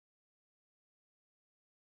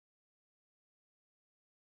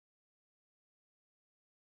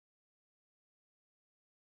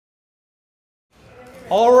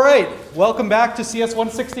All right, welcome back to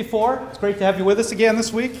CS164. It's great to have you with us again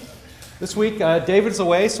this week. This week, David's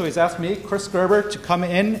away, so he's asked me, Chris Gerber, to come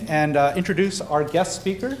in and introduce our guest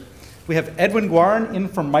speaker. We have Edwin Guarin in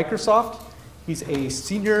from Microsoft. He's a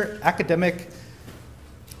senior academic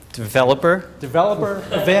developer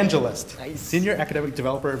evangelist. Nice. Senior academic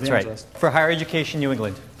developer evangelist. That's right. For higher education, New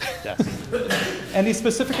England. Yes. And he's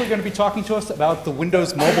specifically going to be talking to us about the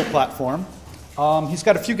Windows mobile platform. He's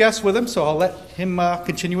got a few guests with him, so I'll let him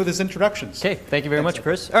continue with his introductions. Okay, thank you very much,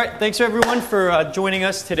 Chris. All right, thanks everyone for joining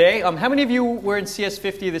us today. How many of you were in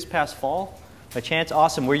CS50 this past fall? By chance?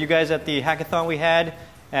 Awesome. Were you guys at the hackathon we had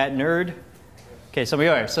at Nerd? Okay, some of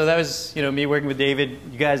you are. So that was me working with David.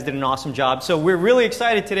 You guys did an awesome job. So we're really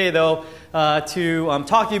excited today, though, to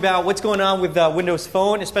talk to you about what's going on with Windows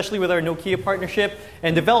Phone, especially with our Nokia partnership,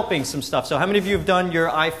 and developing some stuff. So how many of you have done your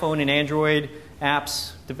iPhone and Android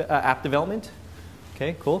apps, app development?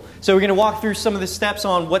 Okay, cool. So we're going to walk through some of the steps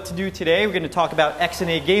on what to do today. We're going to talk about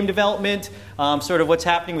XNA game development, sort of what's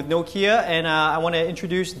happening with Nokia, and I want to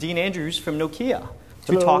introduce Dean Andrews from Nokia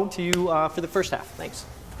to talk to you for the first half. Thanks.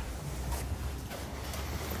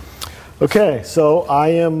 Okay, so I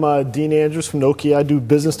am Dean Andrews from Nokia. I do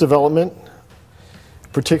business development,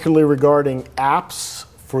 particularly regarding apps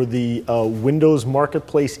for the Windows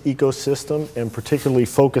Marketplace ecosystem, and particularly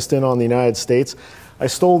focused in on the United States. I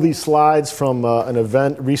stole these slides from an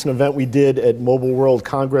recent event we did at Mobile World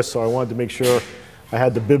Congress, so I wanted to make sure I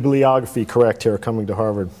had the bibliography correct here coming to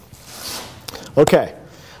Harvard. Okay,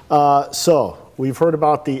 so we've heard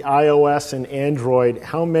about the iOS and Android.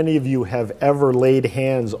 How many of you have ever laid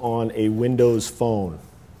hands on a Windows phone?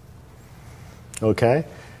 Okay.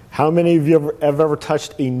 How many of you have ever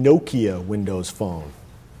touched a Nokia Windows phone?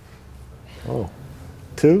 Oh,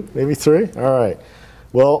 2, maybe 3? All right.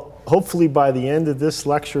 Well, hopefully by the end of this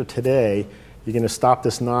lecture today, you're going to stop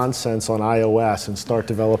this nonsense on iOS and start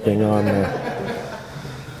developing on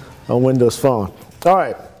Windows Phone. All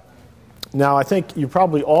right. Now, I think you're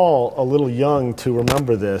probably all a little young to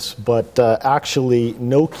remember this, but actually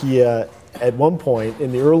Nokia at one point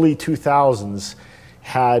in the early 2000s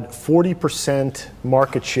had 40%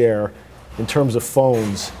 market share in terms of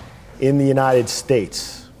phones in the United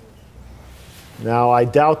States. Now, I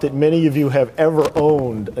doubt that many of you have ever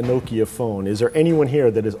owned a Nokia phone. Is there anyone here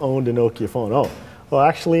that has owned a Nokia phone? Oh, well,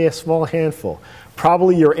 actually a small handful.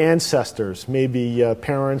 Probably your ancestors, maybe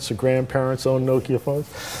parents or grandparents owned Nokia phones.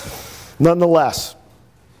 Nonetheless,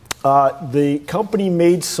 the company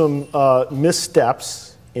made some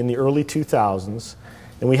missteps in the early 2000s,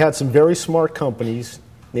 and we had some very smart companies,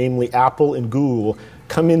 namely Apple and Google,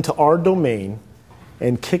 come into our domain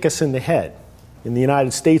and kick us in the head. In the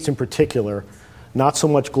United States in particular, not so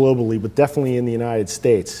much globally, but definitely in the United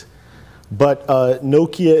States. But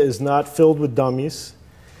Nokia is not filled with dummies,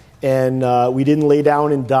 and we didn't lay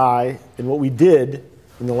down and die. And what we did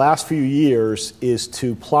in the last few years is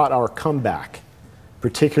to plot our comeback,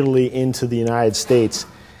 particularly into the United States,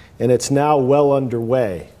 and it's now well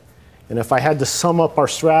underway. And if I had to sum up our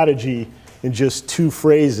strategy in just 2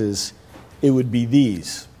 phrases, it would be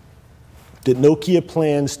these: that Nokia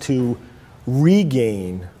plans to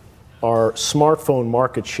regain our smartphone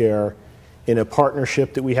market share in a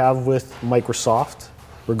partnership that we have with Microsoft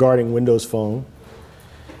regarding Windows Phone.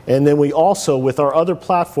 And then we also, with our other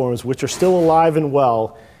platforms, which are still alive and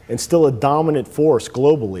well and still a dominant force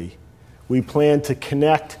globally, we plan to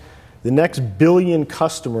connect the next billion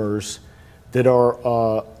customers that are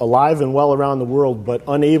alive and well around the world but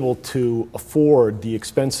unable to afford the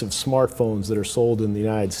expensive smartphones that are sold in the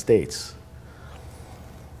United States.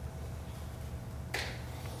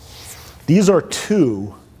 These are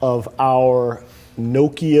 2 of our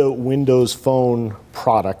Nokia Windows Phone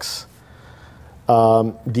products.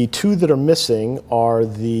 The 2 that are missing are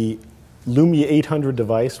the Lumia 800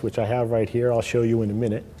 device, which I have right here. I'll show you in a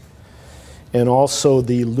minute. And also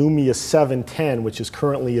the Lumia 710, which is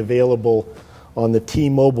currently available on the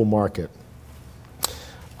T-Mobile market.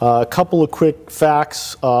 A couple of quick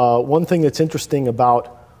facts. One thing that's interesting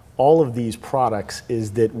about all of these products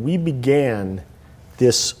is that we began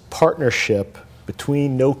this partnership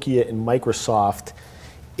between Nokia and Microsoft,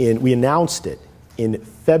 we announced it in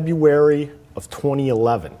February of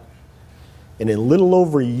 2011. And in a little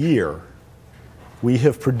over a year, we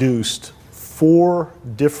have produced 4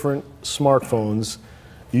 different smartphones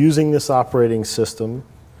using this operating system.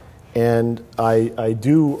 And I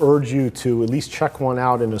do urge you to at least check one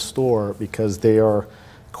out in a store because they are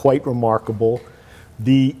quite remarkable.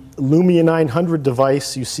 The Lumia 900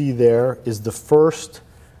 device you see there is the first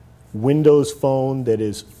Windows phone that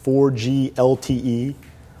is 4G LTE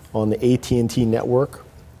on the AT&T network.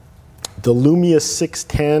 The Lumia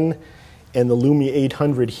 610 and the Lumia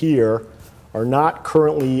 800 here are not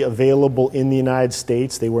currently available in the United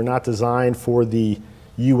States. They were not designed for the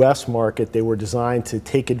US market. They were designed to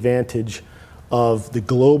take advantage of the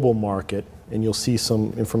global market, and you'll see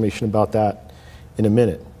some information about that in a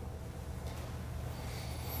minute.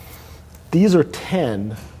 These are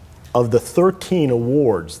 10 of the 13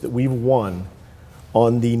 awards that we've won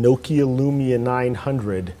on the Nokia Lumia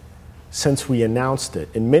 900 since we announced it.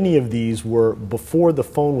 And many of these were before the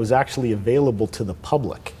phone was actually available to the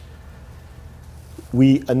public.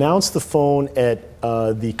 We announced the phone at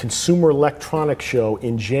the Consumer Electronics Show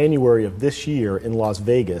in January of this year in Las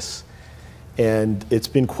Vegas. And it's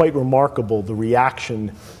been quite remarkable, the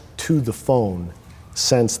reaction to the phone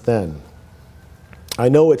since then. I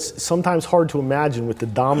know it's sometimes hard to imagine with the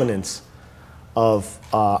dominance of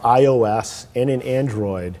iOS and in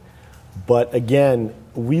Android, but again,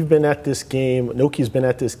 we've been at this game, Nokia's been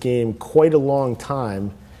at this game quite a long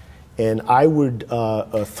time, and I would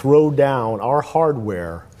throw down our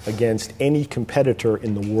hardware against any competitor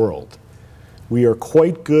in the world. We are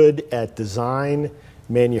quite good at design,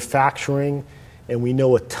 manufacturing, and we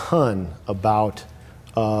know a ton about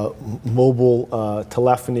mobile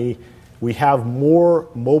telephony. We have more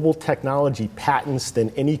mobile technology patents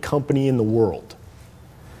than any company in the world.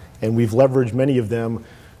 And we've leveraged many of them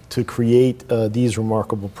to create these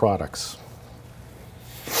remarkable products.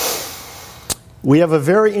 We have a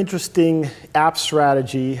very interesting app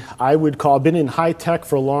strategy. I've been in high tech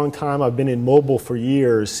for a long time. I've been in mobile for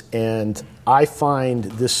years. And I find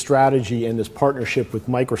this strategy and this partnership with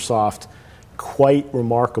Microsoft quite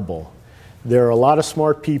remarkable. There are a lot of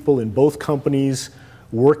smart people in both companies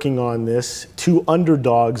working on this, two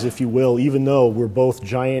underdogs, if you will, even though we're both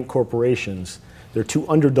giant corporations. They're two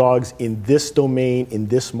underdogs in this domain, in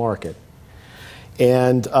this market.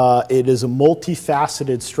 And it is a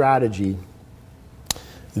multifaceted strategy.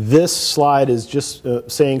 This slide is just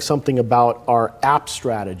saying something about our app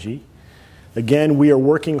strategy. Again, we are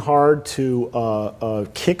working hard to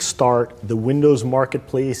kickstart the Windows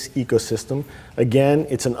Marketplace ecosystem. Again,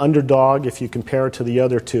 it's an underdog if you compare it to the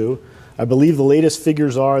other two. I believe the latest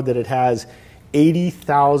figures are that it has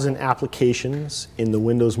 80,000 applications in the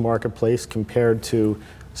Windows Marketplace compared to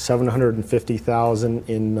 750,000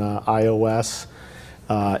 in iOS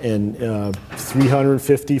and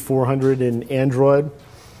 350, 400 in Android.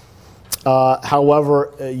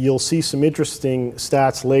 However, you'll see some interesting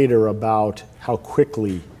stats later about how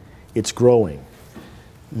quickly it's growing.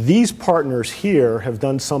 These partners here have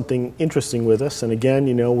done something interesting with us, and again,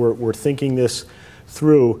 you know, we're thinking this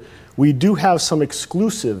through. We do have some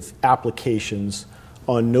exclusive applications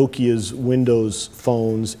on Nokia's Windows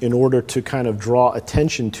phones in order to kind of draw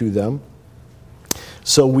attention to them.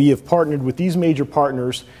 So we have partnered with these major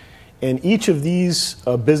partners, and each of these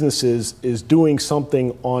businesses is doing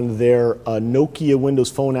something on their Nokia Windows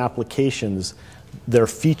Phone applications, their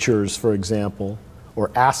features, for example,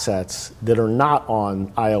 or assets that are not on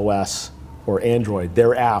iOS or Android,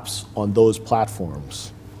 their apps on those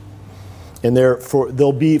platforms. And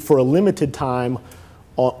they'll be for a limited time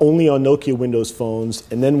only on Nokia Windows phones,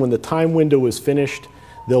 and then when the time window is finished,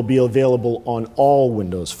 they'll be available on all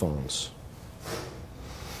Windows phones.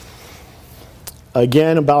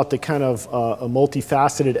 Again, about the kind of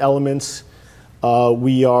multifaceted elements,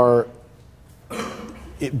 we are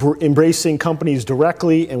embracing companies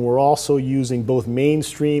directly, and we're also using both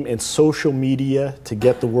mainstream and social media to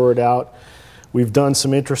get the word out. We've done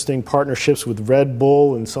some interesting partnerships with Red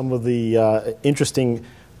Bull and some of the interesting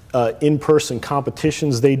in-person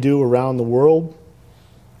competitions they do around the world.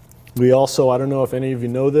 We also, I don't know if any of you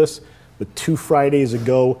know this, but 2 Fridays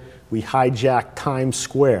ago, we hijacked Times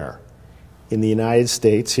Square in the United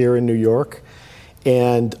States, here in New York,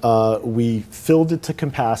 and we filled it to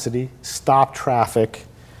capacity, stopped traffic,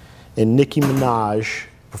 and Nicki Minaj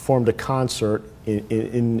performed a concert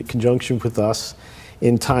in conjunction with us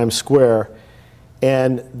in Times Square.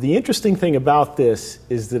 And the interesting thing about this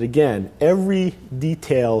is that, again, every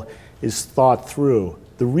detail is thought through.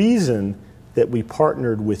 The reason that we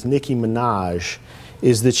partnered with Nicki Minaj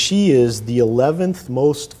is that she is the 11th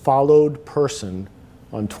most followed person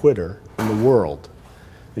on Twitter in the world.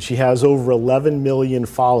 She has over 11 million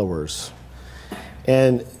followers.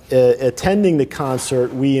 And attending the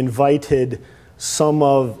concert, we invited some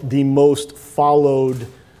of the most followed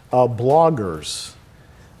bloggers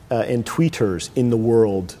and tweeters in the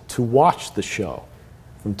world to watch the show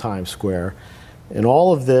from Times Square. And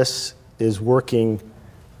all of this is working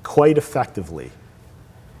quite effectively.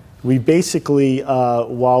 We basically,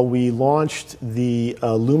 while we launched the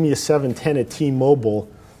Lumia 710 at T-Mobile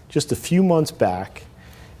just a few months back,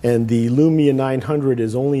 and the Lumia 900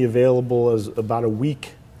 is only available as about a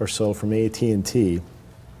week or so from AT&T.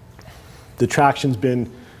 The traction's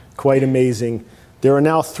been quite amazing. There are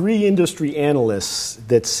now 3 industry analysts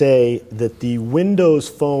that say that the Windows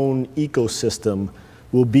Phone ecosystem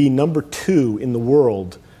will be number 2 in the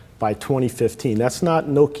world by 2015. That's not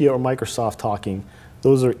Nokia or Microsoft talking.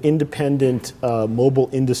 Those are independent mobile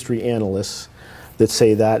industry analysts that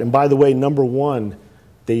say that. And by the way, number 1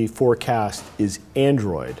 they forecast is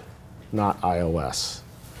Android, not iOS.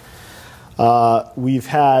 We've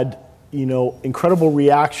had incredible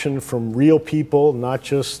reaction from real people, not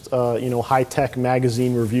just high-tech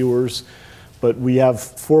magazine reviewers, but we have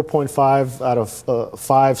 4.5 out of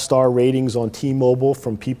 5-star ratings on T-Mobile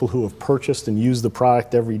from people who have purchased and used the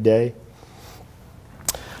product every day.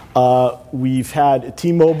 We've had,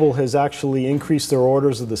 T-Mobile has actually increased their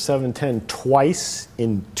orders of the 710 twice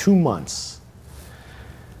in 2 months.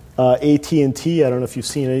 AT&T, I don't know if you've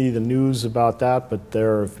seen any of the news about that, but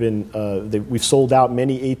there have been, we've sold out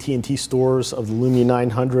many AT&T stores of the Lumia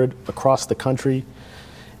 900 across the country,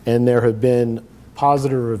 and there have been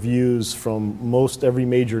positive reviews from most every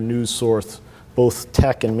major news source, both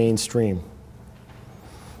tech and mainstream.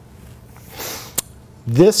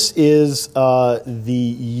 This is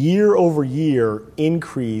the year-over-year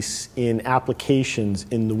increase in applications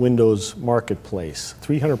in the Windows Marketplace,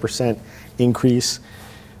 300% increase.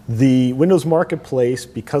 The Windows Marketplace,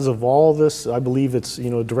 because of all this, I believe it's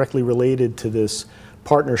directly related to this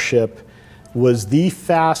partnership, was the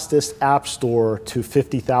fastest app store to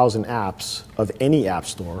 50,000 apps of any app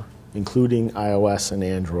store, including iOS and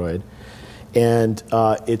Android. And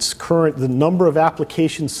the number of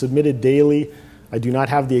applications submitted daily, I do not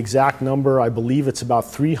have the exact number, I believe it's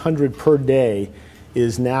about 300 per day,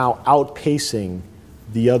 is now outpacing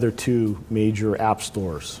the other 2 major app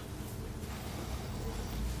stores.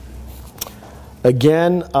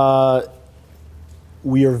 Again,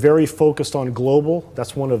 we are very focused on global.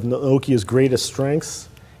 That's one of Nokia's greatest strengths.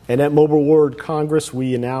 And at Mobile World Congress,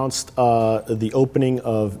 we announced the opening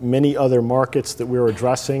of many other markets that we're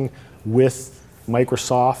addressing with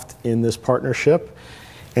Microsoft in this partnership.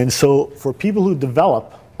 And so for people who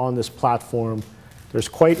develop on this platform, there's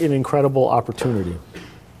quite an incredible opportunity.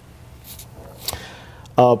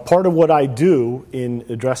 Part of what I do in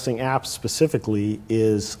addressing apps specifically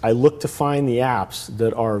is I look to find the apps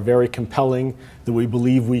that are very compelling, that we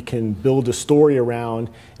believe we can build a story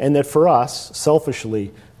around, and that for us,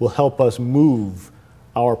 selfishly, will help us move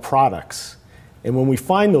our products. And when we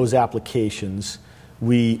find those applications,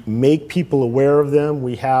 we make people aware of them.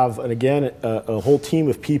 We have, and again, a whole team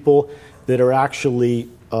of people that are actually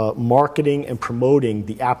marketing and promoting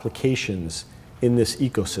the applications in this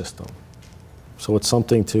ecosystem. So it's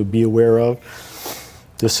something to be aware of.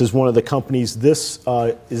 This is one of the companies. This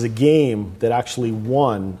is a game that actually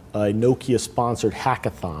won a Nokia-sponsored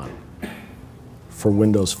hackathon for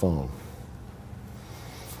Windows Phone.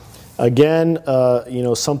 Again,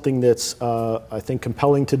 something that's I think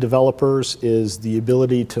compelling to developers is the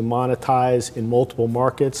ability to monetize in multiple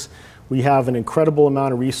markets. We have an incredible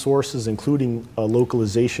amount of resources, including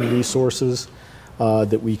localization resources,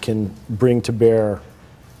 that we can bring to bear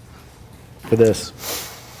for this.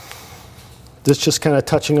 This just kind of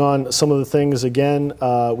touching on some of the things again.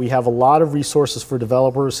 We have a lot of resources for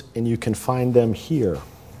developers, and you can find them here.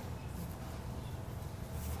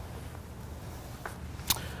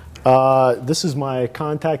 This is my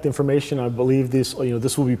contact information. I believe this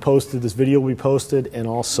will be posted. This video will be posted, and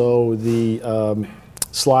also the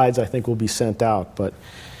slides I think will be sent out. But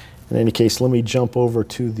in any case, let me jump over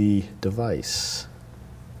to the device.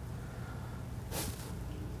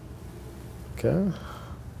 Okay.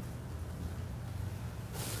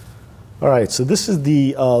 All right, so this is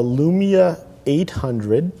the Lumia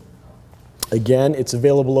 800. Again, it's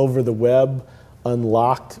available over the web,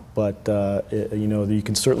 unlocked, but you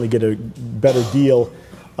can certainly get a better deal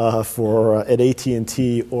at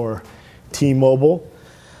AT&T or T-Mobile.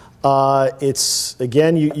 It's,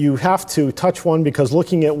 again, you have to touch one because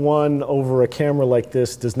looking at one over a camera like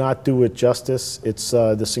this does not do it justice. It's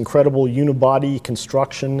this incredible unibody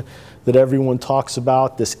construction that everyone talks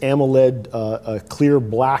about. This AMOLED clear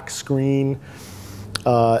black screen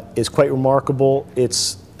is quite remarkable.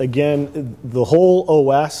 It's, again, the whole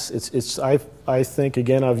OS. I think,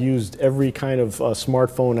 again, I've used every kind of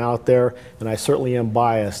smartphone out there, and I certainly am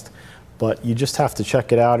biased, but you just have to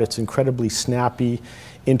check it out. It's incredibly snappy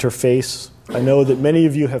interface. I know that many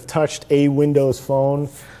of you have touched a Windows phone,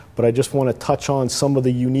 but I just want to touch on some of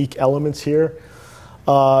the unique elements here.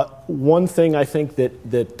 One thing I think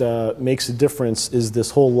that makes a difference is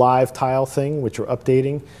this whole live tile thing, which we're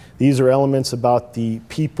updating. These are elements about the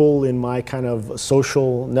people in my kind of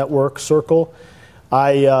social network circle.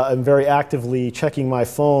 I am very actively checking my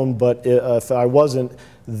phone, but if I wasn't,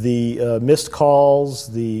 the missed calls,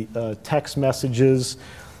 the text messages,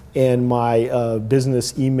 and my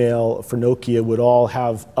business email for Nokia would all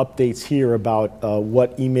have updates here about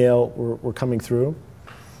what email were coming through.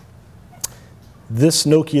 This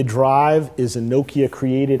Nokia Drive is a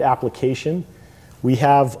Nokia-created application. We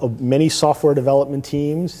have many software development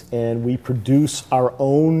teams, and we produce our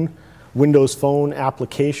own Windows Phone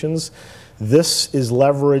applications. This is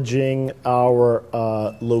leveraging our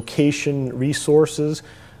location resources.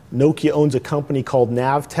 Nokia owns a company called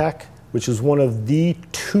Navtech, which is one of the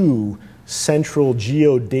 2 central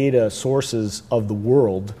geodata sources of the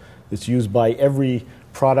world. It's used by every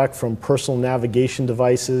product from personal navigation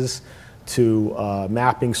devices to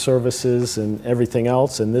mapping services and everything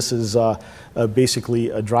else. And this is basically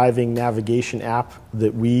a driving navigation app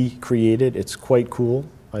that we created. It's quite cool.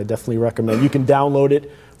 I definitely recommend. You can download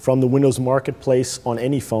it from the Windows Marketplace on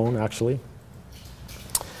any phone, actually.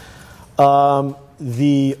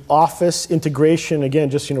 The Office integration,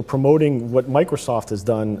 again, just promoting what Microsoft has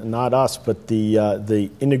done, not us, but the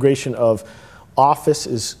integration of Office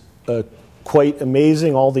is quite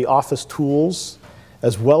amazing. All the Office tools,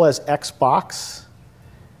 as well as Xbox.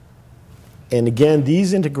 And again,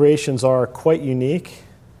 these integrations are quite unique.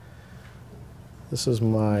 This is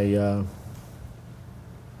my,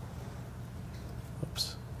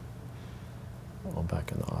 oops, oh,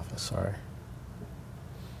 back in the Office, sorry.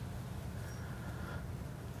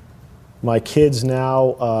 My kids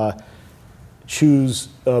now choose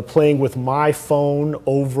playing with my phone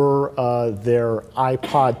over their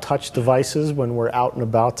iPod Touch devices when we're out and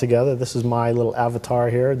about together. This is my little avatar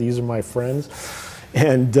here. These are my friends.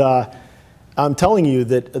 And I'm telling you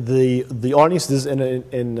that the audiences,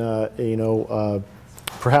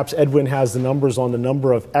 perhaps Edwin has the numbers on the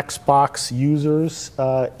number of Xbox users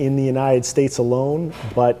in the United States alone,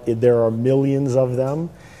 but there are millions of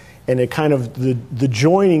them. And it kind of, the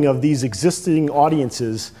joining of these existing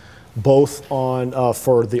audiences, both on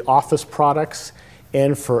for the Office products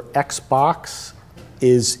and for Xbox,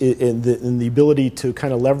 is in the ability to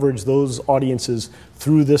kind of leverage those audiences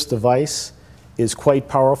through this device is quite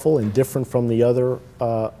powerful and different from the other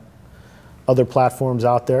platforms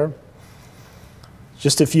out there.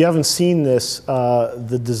 Just if you haven't seen this,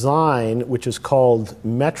 the design, which is called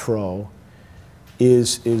Metro,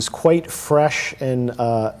 is quite fresh and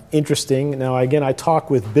interesting. Now, again, I talk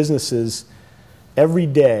with businesses every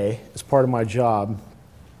day as part of my job,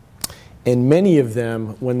 and many of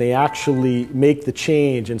them, when they actually make the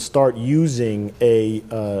change and start using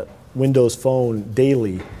a Windows Phone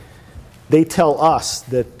daily, they tell us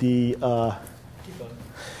that the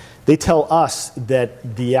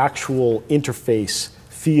actual interface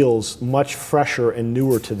feels much fresher and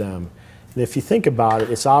newer to them. And if you think about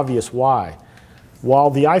it, it's obvious why.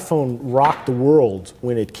 While the iPhone rocked the world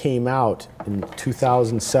when it came out in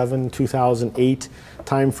 2007, 2008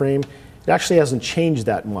 timeframe, it actually hasn't changed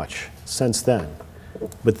that much since then.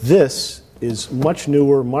 But this is much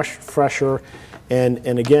newer, much fresher, and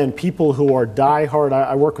again, people who are die-hard,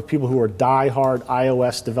 I work with people who are die-hard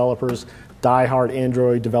iOS developers, die-hard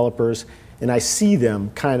Android developers, and I see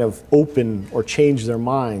them kind of open or change their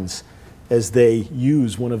minds as they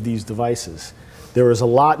use one of these devices. There is a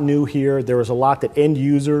lot new here. There is a lot that end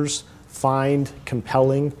users find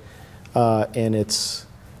compelling, and it's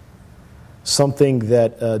something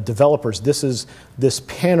that developers, this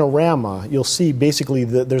panorama, you'll see basically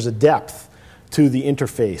there's a depth to the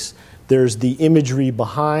interface. There's the imagery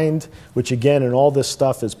behind, which again, and all this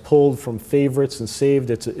stuff is pulled from favorites and saved.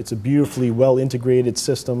 It's a beautifully well integrated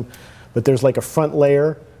system, but there's like a front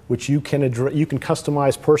layer which you can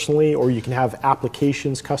customize personally, or you can have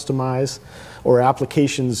applications customized, or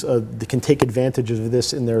applications that can take advantage of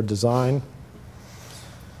this in their design.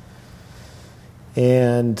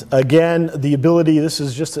 And again, the ability, this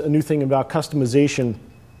is just a new thing about customization.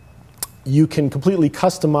 You can completely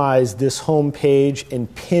customize this home page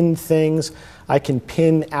and pin things. I can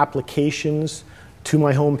pin applications to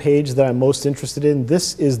my home page that I'm most interested in.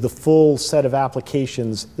 This is the full set of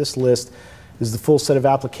applications. This list is the full set of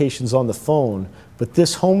applications on the phone. But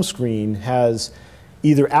this home screen has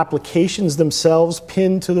either applications themselves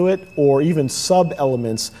pinned to it or even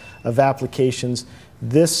sub-elements of applications.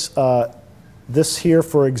 This here,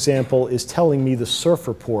 for example, is telling me the surf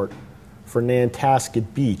report for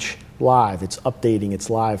Nantasket Beach live. It's updating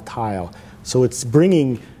its live tile. So it's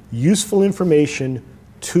bringing useful information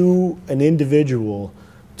to an individual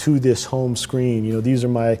to this home screen. You know, these are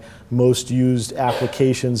my most used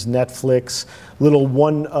applications: Netflix, little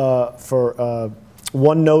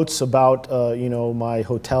OneNotes about you know, my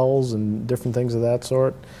hotels and different things of that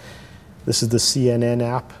sort. This is the CNN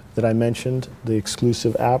app that I mentioned, the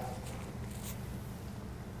exclusive app.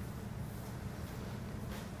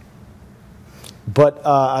 But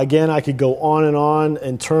again, I could go on and on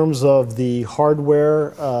in terms of the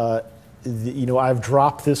hardware. I've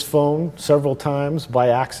dropped this phone several times by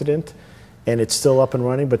accident, and it's still up and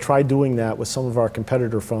running. But try doing that with some of our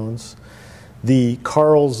competitor phones. The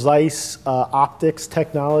Carl Zeiss optics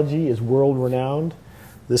technology is world-renowned.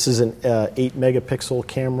 This is an 8-megapixel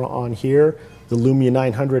camera on here. The Lumia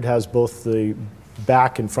 900 has both the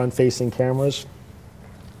back and front-facing cameras.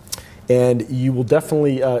 And you will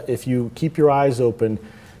definitely, if you keep your eyes open,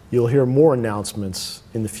 you'll hear more announcements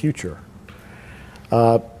in the future.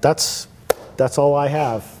 That's all I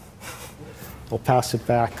have. I'll pass it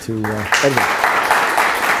back to Edwin.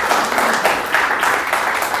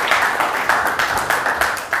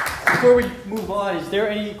 Before we move on, is there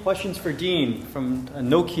any questions for Dean from a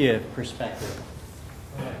Nokia perspective?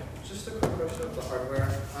 Just a quick question of the hardware.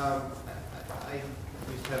 I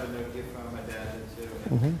used to have a Nokia phone, my dad did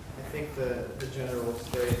too. Mm-hmm. I think the general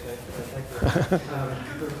stereotype,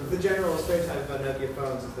 the general stereotype about Nokia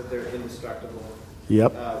phones is that they're indestructible.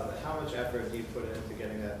 Yep. How much effort do you put into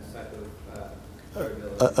getting that type of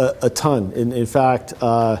durability? A ton. In fact,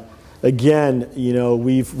 again,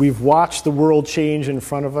 we've watched the world change in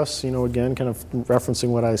front of us. Again, kind of referencing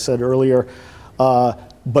what I said earlier.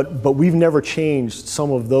 But we've never changed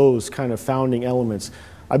some of those kind of founding elements.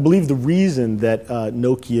 I believe the reason that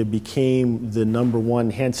Nokia became the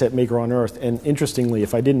 #1 handset maker on Earth, and interestingly,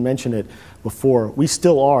 if I didn't mention it before, we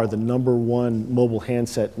still are the #1 mobile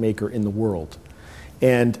handset maker in the world.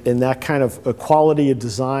 And that kind of quality of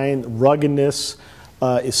design, ruggedness,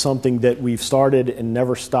 is something that we've started and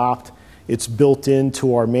never stopped. It's built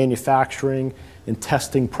into our manufacturing and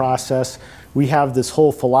testing process. We have this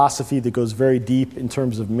whole philosophy that goes very deep in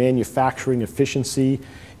terms of manufacturing efficiency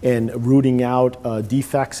and rooting out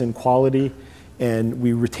defects in quality. And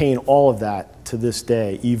we retain all of that to this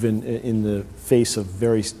day, even in the face of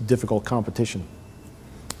very difficult competition.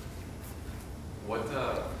 What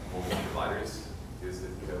mobile providers is it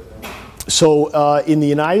available? So in the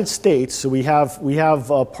United States, so we have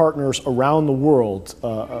partners around the world.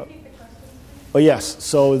 Oh yes.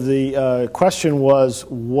 So the question was,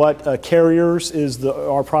 what carriers is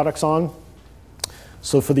our products on?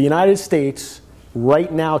 So for the United States,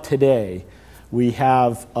 right now today, we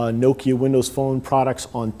have Nokia Windows Phone products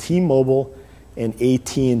on T-Mobile and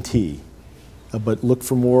AT&T. But look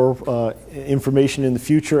for more information in the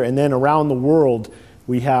future. And then around the world,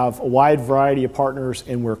 we have a wide variety of partners,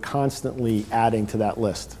 and we're constantly adding to that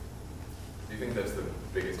list. Do you think that's the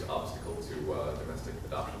biggest obstacle to domestic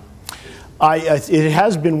adoption? It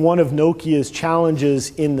has been one of Nokia's challenges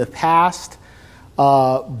in the past,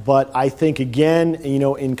 but I think, again,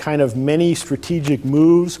 in kind of many strategic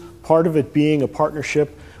moves, part of it being a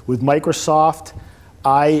partnership with Microsoft,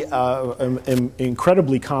 I am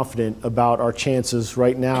incredibly confident about our chances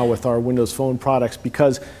right now with our Windows Phone products,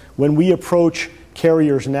 because when we approach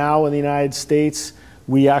carriers now in the United States,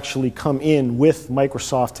 we actually come in with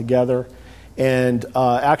Microsoft together. And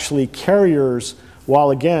actually carriers,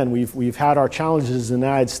 while again we've had our challenges in the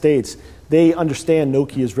United States, they understand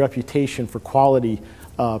Nokia's reputation for quality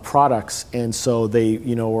products, and so they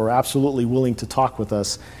are absolutely willing to talk with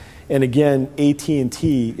us. And again,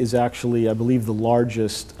 AT&T is actually, I believe, the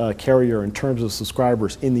largest carrier in terms of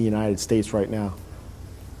subscribers in the United States right now.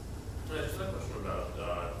 I just had a question about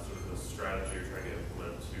sort of the strategy you're trying to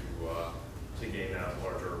implement to gain that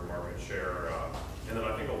larger market share. And then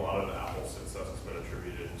I think a lot of Apple's success has been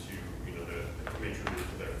attributed to,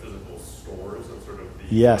 their physical stores and sort of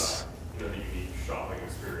the Yes. the unique shopping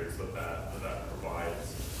experience that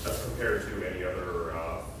provides, as compared to any other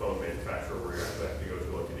phone manufacturer where you actually have to go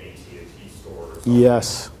to like an AT&T store or something.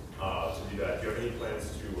 Yes. To do that. Do you have any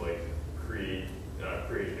plans to like create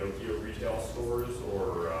Nokia retail stores,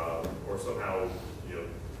 or somehow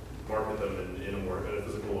market them in a more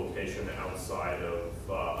physical location outside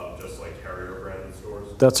of just like carrier branded stores?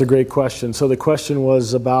 That's a great question. So the question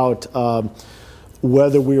was about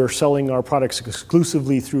whether we are selling our products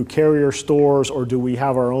exclusively through carrier stores, or do we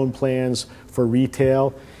have our own plans for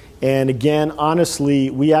retail. And again,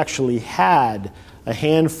 honestly, we actually had a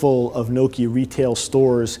handful of Nokia retail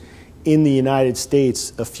stores in the United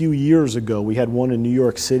States a few years ago. We had one in New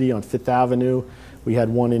York City on Fifth Avenue. We had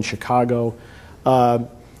one in Chicago.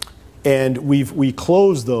 And we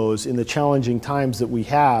closed those in the challenging times that we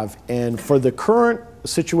have. And for the current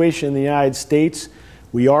situation in the United States,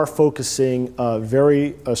 we are focusing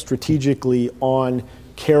very strategically on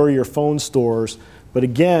carrier phone stores, But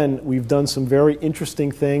again, we've done some very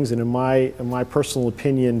interesting things, and in my personal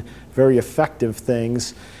opinion, very effective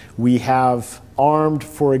things. We have armed,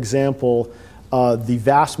 for example, the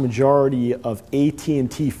vast majority of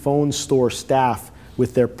AT&T phone store staff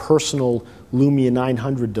with their personal Lumia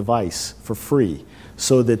 900 device for free,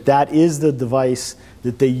 so that that is the device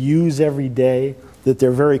that they use every day, that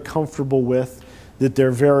they're very comfortable with, that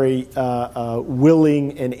they're very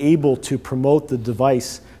willing and able to promote the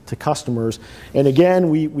device to customers. And again,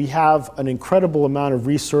 we have an incredible amount of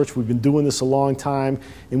research. We've been doing this a long time,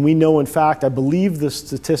 and we know, in fact, I believe the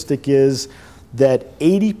statistic is that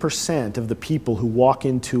 80% of the people who walk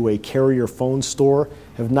into a carrier phone store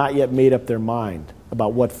have not yet made up their mind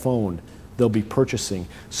about what phone they'll be purchasing.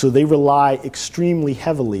 So they rely extremely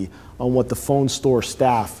heavily on what the phone store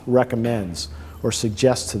staff recommends or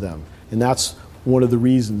suggests to them. And that's one of the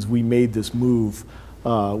reasons we made this move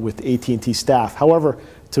with AT&T staff. However,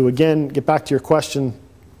 to again get back to your question,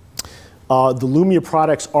 the Lumia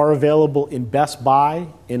products are available in Best Buy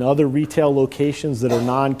and other retail locations that are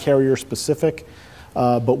non-carrier specific,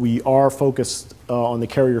 but we are focused on the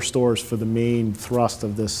carrier stores for the main thrust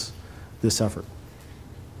of this effort.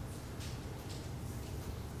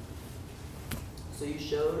 So you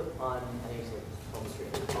showed on, I think it was like home screen,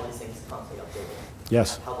 all these things constantly updating.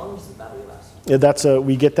 Yes. How long does the battery last? Yeah,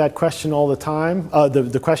 we get that question all the time.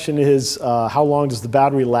 The question is, how long does the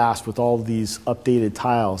battery last with all of these updated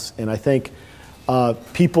tiles? And I think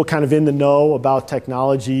people kind of in the know about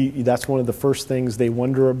technology, that's one of the first things they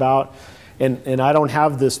wonder about. And I don't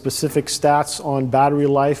have the specific stats on battery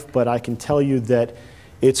life, but I can tell you that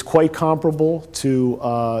it's quite comparable to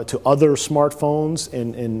other smartphones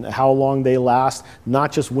and how long they last,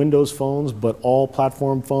 not just Windows phones, but all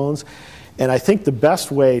platform phones. And I think the best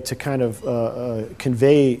way to kind of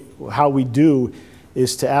convey how we do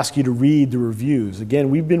is to ask you to read the reviews. Again,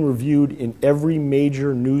 we've been reviewed in every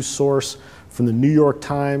major news source, from the New York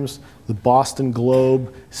Times, the Boston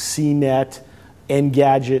Globe, CNET,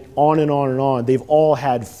 Engadget, on and on and on. They've all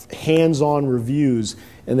had hands-on reviews,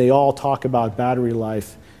 and they all talk about battery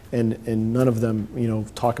life, and none of them,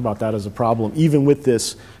 talk about that as a problem, even with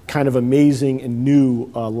this kind of amazing and new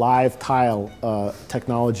live tile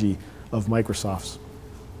technology of Microsoft's.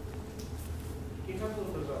 Can you talk a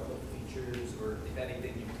little bit about what features, or if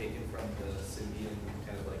anything, you've taken from the Symbian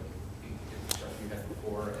kind of like infrastructure you had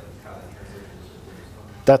before, and how that translates into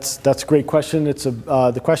Windows Phone? That's a great question.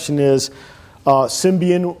 The question is,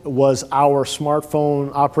 Symbian was our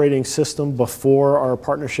smartphone operating system before our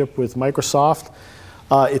partnership with Microsoft.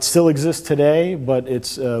 It still exists today, but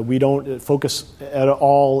we don't focus at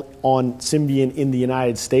all on Symbian in the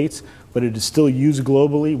United States, but it is still used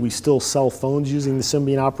globally. We still sell phones using the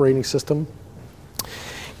Symbian operating system.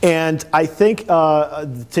 And I think,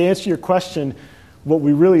 to answer your question, what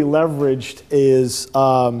we really leveraged is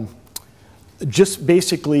just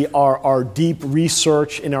basically our deep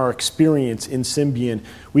research and our experience in Symbian.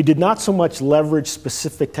 We did not so much leverage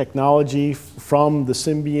specific technology from the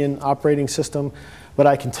Symbian operating system, but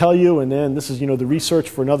I can tell you, and then this is the research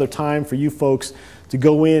for another time for you folks to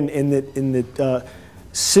go in that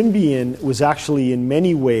Symbian was actually in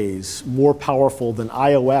many ways more powerful than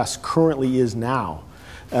iOS currently is now.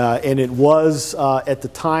 And it was at the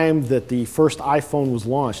time that the first iPhone was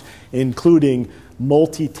launched, including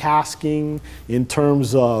multitasking in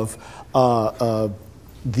terms of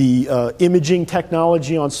the imaging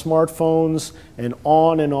technology on smartphones, and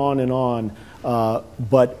on and on and on.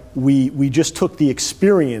 But we just took the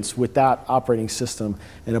experience with that operating system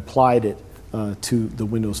and applied it to the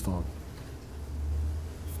Windows Phone.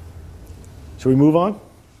 Shall we move on?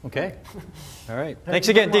 Okay. All right. Thanks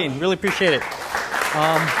again, Dean. Really appreciate it.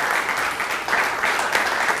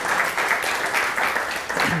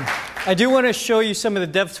 I do want to show you some of the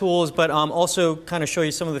dev tools, but also kind of show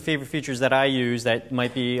you some of the favorite features that I use that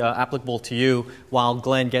might be applicable to you while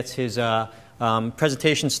Glenn gets his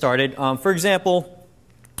presentation started. For example,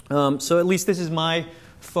 so at least this is my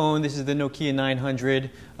phone. This is the Nokia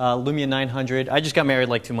 900, Lumia 900. I just got married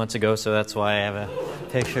like 2 months ago, so that's why I have a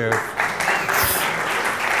picture of...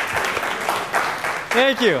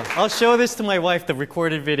 Thank you. I'll show this to my wife, the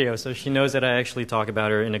recorded video, so she knows that I actually talk about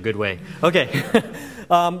her in a good way. Okay.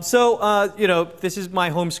 This is my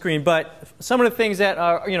home screen, but some of the things that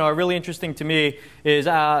are, are really interesting to me is,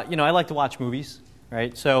 I like to watch movies,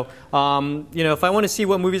 right? So, if I want to see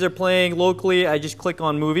what movies are playing locally, I just click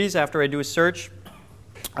on movies after I do a search.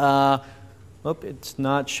 It's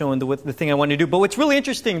not showing the thing I want to do. But what's really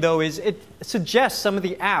interesting, though, is it suggests some of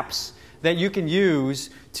the apps that you can use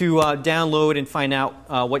to download and find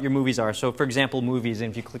out what your movies are. So for example, movies,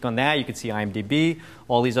 and if you click on that, you can see IMDb,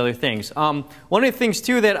 all these other things. One of the things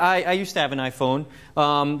too that I used to have an iPhone,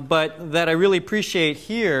 but that I really appreciate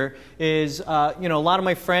here is, you know, a lot of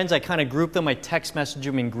my friends, I kind of group them, I text message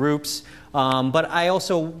them in groups, but I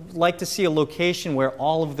also like to see a location where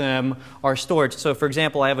all of them are stored. So for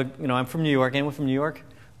example, I have I'm from New York. Anyone from New York?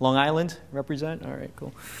 Long Island, represent? All right,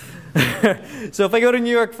 cool. So if I go to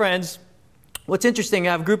New York friends, what's interesting,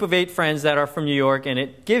 I have a group of 8 friends that are from New York, and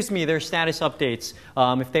it gives me their status updates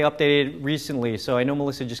if they updated recently. So I know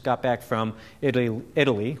Melissa just got back from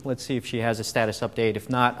Italy. Let's see if she has a status update. If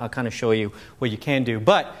not, I'll kind of show you what you can do.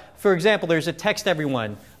 But for example, there's a text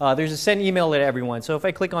everyone. There's a send email to everyone. So if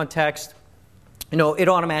I click on text, you know, it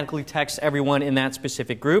automatically texts everyone in that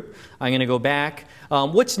specific group. I'm going to go back.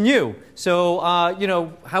 What's new? So, you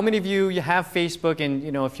know, how many of you have Facebook, and,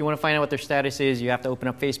 you know, if you want to find out what their status is, you have to open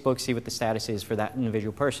up Facebook, see what the status is for that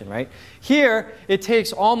individual person, right? Here, it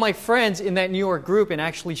takes all my friends in that New York group and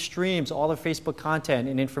actually streams all the Facebook content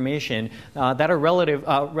and information that are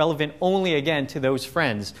relevant only, again, to those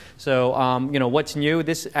friends. So, you know, what's new?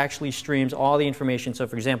 This actually streams all the information. So,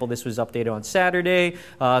 for example, this was updated on Saturday,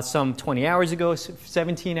 some 20 hours ago,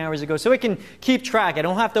 17 hours ago. So it can keep track. I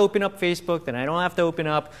don't have to open up Facebook, then I don't have to open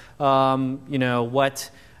up, you know, what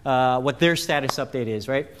their status update is,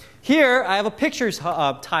 right? Here, I have a pictures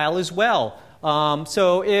tile as well.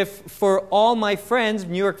 So if for all my friends,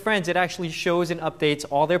 New York friends, it actually shows and updates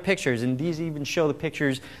all their pictures. And these even show the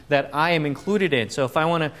pictures that I am included in. So if I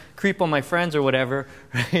want to creep on my friends or whatever,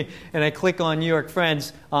 right, and I click on New York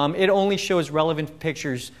friends, it only shows relevant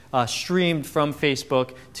pictures streamed from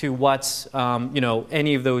Facebook to what's, you know,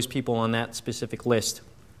 any of those people on that specific list.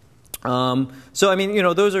 So I mean, you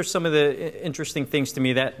know, those are some of the interesting things to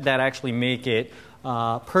me that actually make it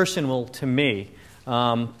personal to me.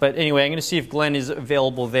 But anyway, I'm going to see if Glenn is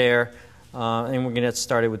available there, and we're going to get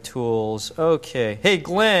started with tools. Okay. Hey,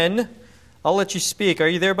 Glenn, I'll let you speak. Are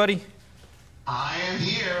you there, buddy? I am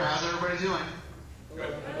here. How's everybody doing?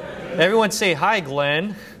 Good. Everyone say hi,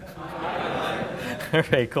 Glenn. Hi. All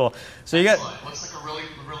right, cool. So you got. Looks like a really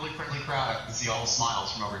friendly crowd. I can see all the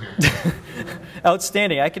smiles from over here.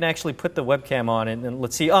 Outstanding. I can actually put the webcam on, and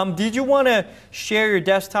let's see. Did you want to share your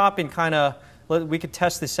desktop and kind of? We could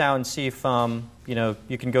test this out and see if you know,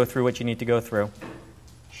 you can go through what you need to go through.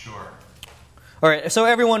 Sure. All right. So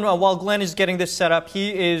everyone, while Glenn is getting this set up,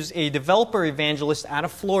 he is a developer evangelist out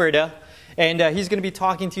of Florida, and he's going to be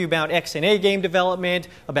talking to you about XNA game development,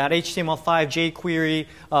 about HTML5 jQuery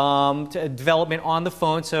development on the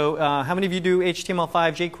phone. So how many of you do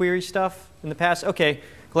HTML5 jQuery stuff in the past? Okay.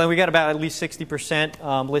 Glenn, we got about at least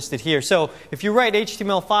 60% listed here. So if you write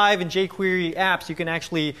HTML5 and jQuery apps, you can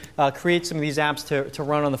actually create some of these apps to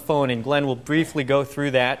run on the phone, and Glenn will briefly go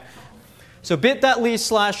through that. So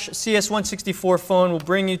bit.ly/CS164 phone will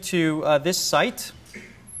bring you to this site.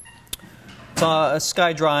 It's a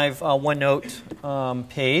SkyDrive OneNote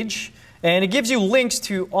page. And it gives you links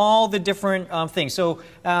to all the different things. So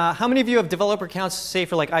how many of you have developer accounts, say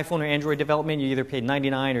for like iPhone or Android development? You either paid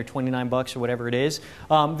 99 or 29 bucks or whatever it is.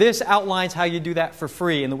 This outlines how you do that for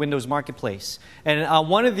free in the Windows Marketplace. And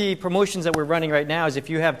one of the promotions that we're running right now is if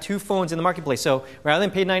you have 2 phones in the Marketplace. So rather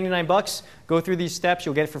than pay 99 bucks, go through these steps.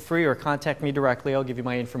 You'll get it for free, or contact me directly. I'll give you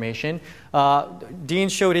my information. Dean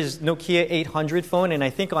showed his Nokia 800 phone, and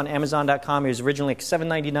I think on Amazon.com it was originally like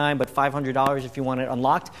 $799, but $500 if you want it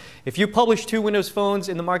unlocked. If you publish 2 Windows phones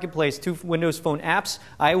in the Marketplace, 2 Windows Phone apps,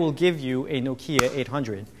 I will give you a Nokia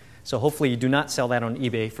 800. So hopefully you do not sell that on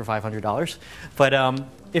eBay for $500. But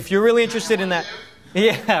if you're really interested in that,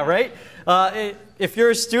 yeah, right? If you're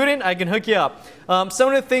a student, I can hook you up. Some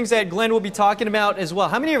of the things that Glenn will be talking about as well.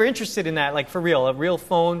 How many are interested in that, like for real, a real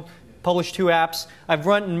phone, publish 2 apps? I've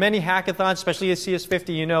run many hackathons, especially at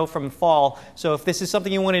CS50, you know, from fall. So if this is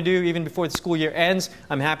something you want to do even before the school year ends,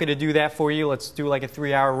 I'm happy to do that for you. Let's do like a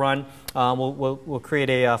 3-hour run. We'll create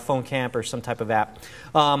a phone camp or some type of app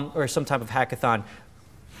or some type of hackathon.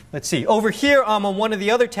 Let's see. Over here on one of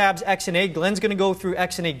the other tabs, XNA, Glenn's going to go through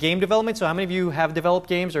XNA game development. So how many of you have developed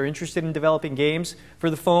games or are interested in developing games for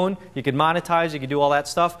the phone? You can monetize. You can do all that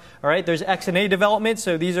stuff. All right. There's XNA development.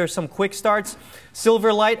 So these are some quick starts.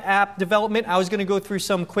 Silverlight app development. I was going to go through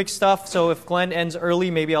some quick stuff. So if Glenn ends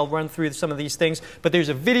early, maybe I'll run through some of these things. But there's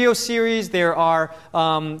a video series. There are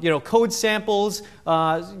you know, code samples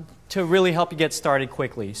to really help you get started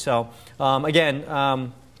quickly. So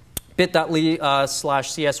again,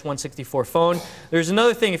 bit.ly/CS164 phone. There's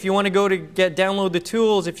another thing. If you want to go to download the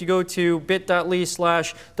tools, if you go to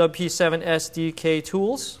bit.ly/WP7SDK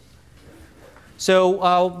tools. So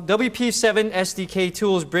WP7 SDK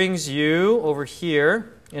tools brings you over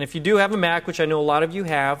here And if you do have a Mac, which I know a lot of you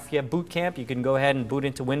have, if you have Boot Camp, you can go ahead and boot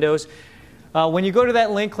into Windows. When you go to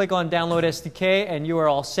that link, click on Download SDK, and you are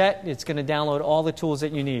all set. It's going to download all the tools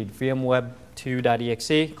that you need.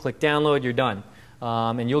 VMweb2.exe. Click Download, you're done.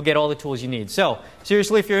 And you'll get all the tools you need. So,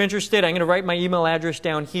 seriously, if you're interested, I'm going to write my email address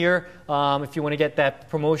down here if you want to get that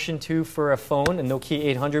promotion too for a phone, a Nokia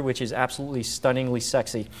 800, which is absolutely stunningly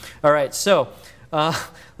sexy. All right, so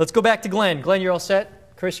let's go back to Glenn. Glenn, you're all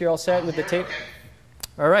set? Chris, you're all set with the tape?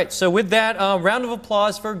 All right, so with that, round of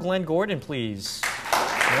applause for Glenn Gordon, please. All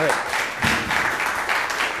right.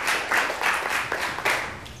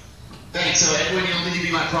 Thanks. So Edwin, you'll need to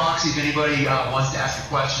be my proxy. If anybody wants to ask a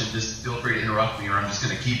question, just feel free to interrupt me, or I'm just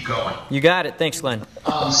going to keep going. You got it. Thanks, Glenn.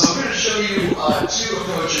 So I'm going to show you two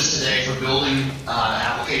approaches today for building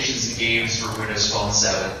applications and games for Windows Phone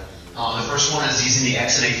 7. The first one is using the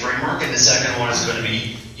XNA framework, and the second one is going to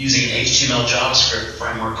be using an HTML JavaScript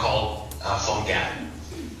framework called PhoneGap.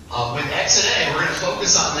 With XNA, we're going to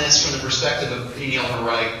focus on this from the perspective of being able to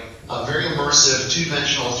write very immersive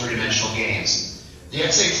two-dimensional, three-dimensional games. The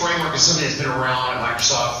XNA framework is something that's been around at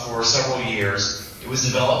Microsoft for several years. It was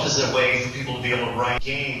developed as a way for people to be able to write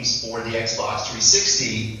games for the Xbox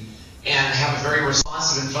 360 and have a very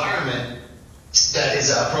responsive environment that is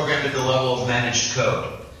programmed at the level of managed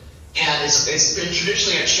code. And it's been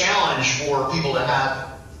traditionally a challenge for people to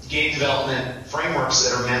have game development frameworks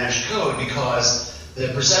that are managed code because the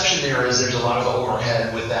perception there is there's a lot of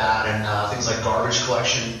overhead with that, and things like garbage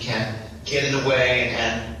collection can get in the way,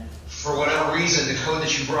 and for whatever reason, the code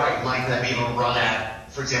that you write might not be able to run at,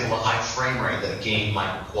 for example, a high frame rate that a game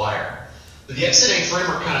might require. But the XNA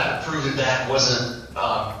framework kind of proved that that wasn't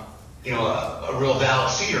a real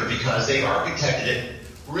valid fear, because they architected it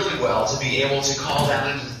really well to be able to call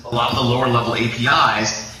down into a lot of the lower level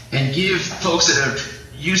APIs and give folks that are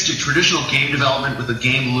used to traditional game development with a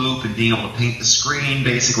game loop and being able to paint the screen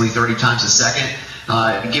basically 30 times a second,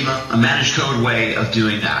 give them a managed code way of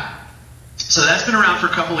doing that. So that's been around for a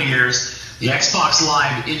couple of years. The Xbox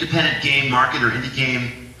Live independent game market, or indie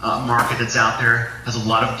game market that's out there, has a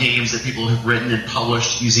lot of games that people have written and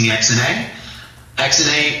published using XNA.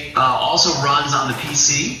 XNA also runs on the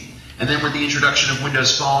PC. And then with the introduction of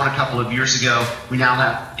Windows Phone a couple of years ago, we now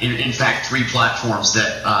have, in fact, 3 platforms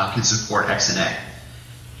that can support XNA.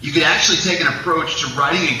 You could actually take an approach to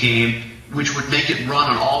writing a game which would make it run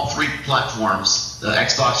on all 3 platforms, the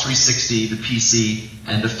Xbox 360, the PC,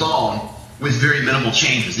 and the phone, with very minimal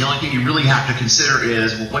changes. The only thing you really have to consider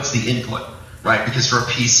is, well, what's the input, right? Because for a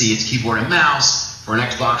PC, it's keyboard and mouse. For an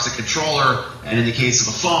Xbox, a controller. And in the case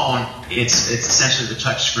of a phone, it's essentially the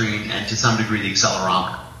touch screen and to some degree the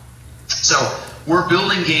accelerometer. So we're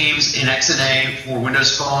building games in XNA for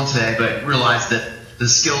Windows Phone today, but realize that the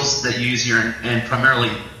skills that you use here, and primarily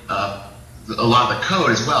a lot of the code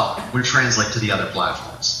as well, would translate to the other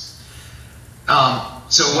platforms.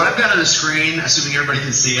 So what I've got on the screen, assuming everybody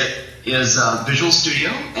can see it, is Visual Studio,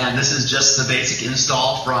 and this is just the basic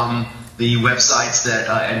install from the websites that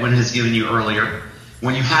Edwin has given you earlier.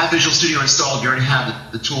 When you have Visual Studio installed, you already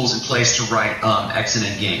have the tools in place to write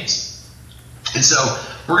XNA games. And so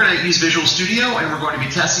we're going to use Visual Studio, and we're going to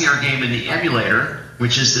be testing our game in the emulator,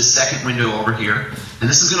 which is the second window over here. And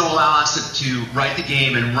this is going to allow us to write the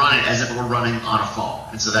game and run it as if it were running on a phone.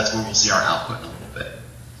 And so that's where we'll see our output in a little bit.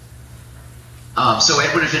 So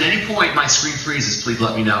Edwin, if at any point my screen freezes, please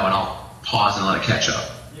let me know, and I'll pause and let it catch up.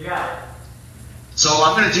 You got it. So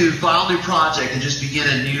I'm going to do File New Project and just begin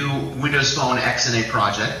a new Windows Phone XNA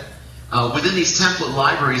project. Within these template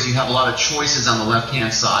libraries, you have a lot of choices on the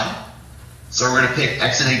left-hand side. So we're going to pick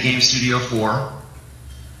XNA Game Studio 4.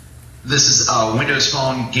 This is a Windows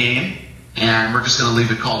Phone game, and we're just going to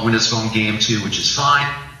leave it called Windows Phone Game 2, which is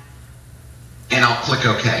fine. And I'll click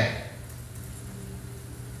OK.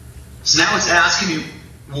 So now it's asking me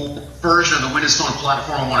what version of the Windows Phone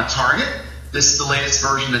platform I want to target. This is the latest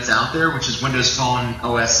version that's out there, which is Windows Phone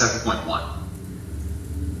OS 7.1.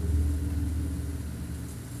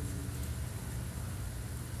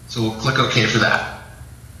 So we'll click OK for that.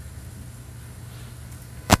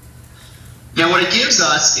 Now what it gives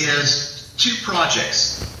us is 2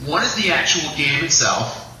 projects. One is the actual game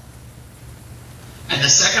itself, and the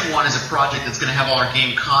second one is a project that's going to have all our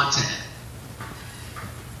game content in it.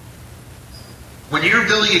 When you're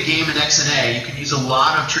building a game in XNA, you can use a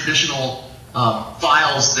lot of traditional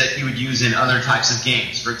files that you would use in other types of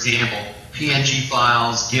games. For example, PNG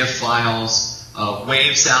files, GIF files,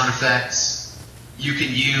 wave sound effects. You can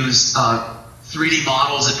use 3D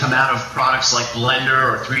models that come out of products like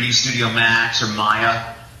Blender or 3D Studio Max or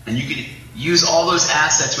Maya, and you can use all those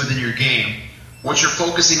assets within your game. What you're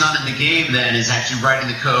focusing on in the game then is actually writing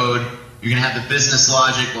the code. You're going to have the business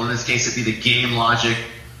logic, well in this case it'd be the game logic,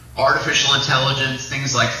 artificial intelligence,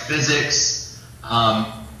 things like physics,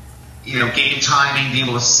 game timing, being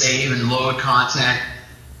able to save and load content,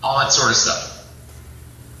 all that sort of stuff.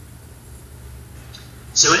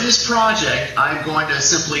 So in this project, I'm going to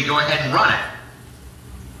simply go ahead and run it.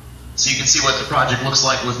 So you can see what the project looks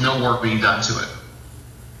like with no work being done to it.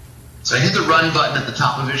 So I hit the run button at the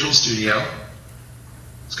top of Visual Studio.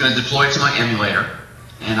 It's going to deploy to my emulator,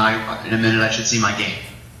 and in a minute I should see my game.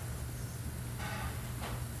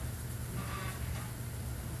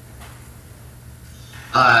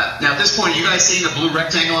 Now at this point, you guys seeing a blue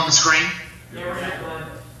rectangle on the screen?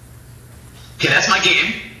 Okay, that's my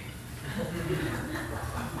game.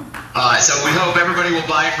 So we hope everybody will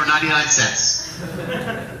buy it for 99 cents.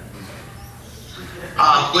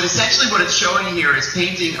 But essentially what it's showing here is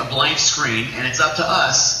painting a blank screen, and it's up to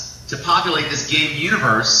us to populate this game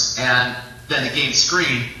universe and then the game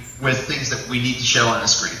screen with things that we need to show on the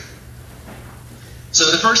screen. So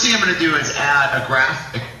the first thing I'm going to do is add a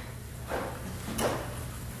graphic.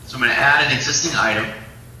 So I'm going to add an existing item.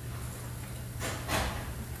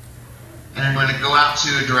 And I'm going to go out to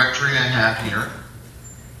a directory I have here.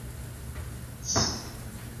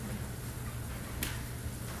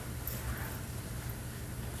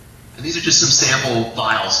 And these are just some sample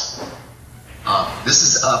files. This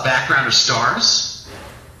is a background of stars.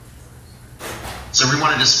 So we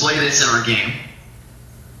want to display this in our game.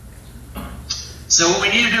 So what we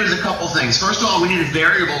need to do is a couple things. First of all, we need a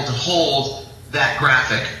variable to hold that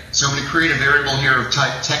graphic. So I'm going to create a variable here of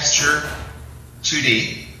type texture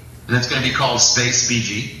 2D. And that's going to be called space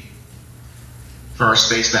BG for our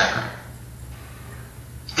space background.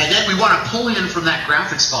 And then we want to pull in from that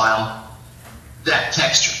graphics file that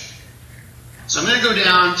texture. So I'm going to go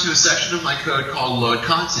down to a section of my code called load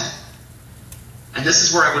content. And this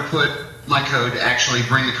is where I would put my code to actually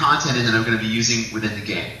bring the content in that I'm going to be using within the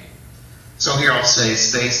game. So here I'll say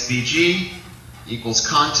space BG equals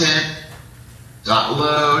content dot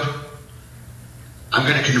load. I'm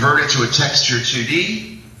going to convert it to a texture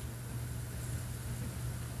 2D.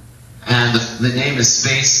 And the name is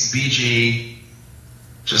space BG,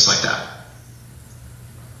 just like that.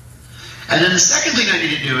 And then the second thing I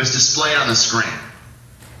need to do is display it on the screen.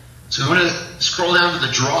 So I'm going to scroll down to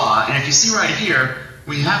the draw, and if you see right here,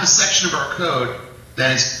 we have a section of our code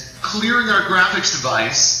that is clearing our graphics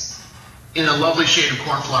device in a lovely shade of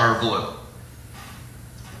cornflower blue.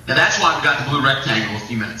 And that's why we got the blue rectangle a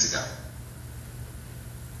few minutes ago.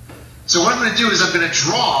 So what I'm going to do is I'm going to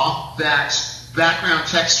draw that background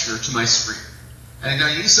texture to my screen. And I'm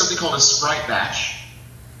going to use something called a sprite batch.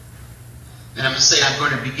 And I'm going to say I'm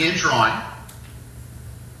going to begin drawing.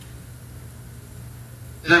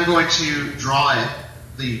 Then I'm going to draw in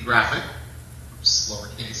the graphic. Oops,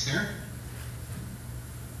 lowercase here.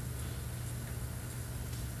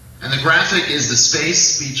 And the graphic is the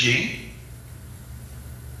space BG.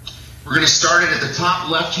 We're going to start it at the top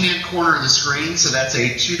left-hand corner of the screen, so that's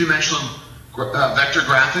a two-dimensional vector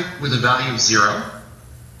graphic with a value of 0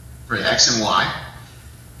 for X and Y.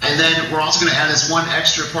 And then we're also going to add this one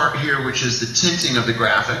extra part here, which is the tinting of the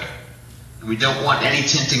graphic. And we don't want any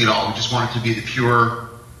tinting at all. We just want it to be the pure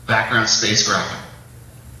background space graphic.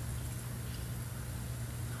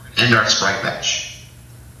 And our sprite batch.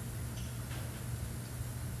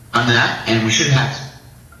 On that, and we should have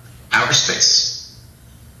outer space.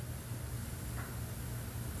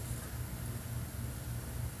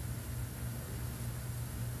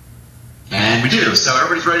 And we do. So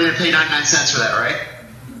everybody's ready to pay 99 cents for that, right?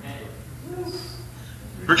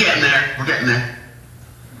 We're getting there. We're getting there.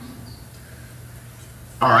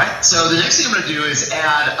 All right. So the next thing I'm going to do is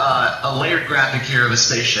add a layered graphic here of a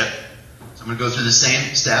spaceship. So I'm going to go through the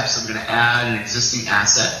same steps. I'm going to add an existing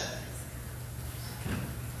asset.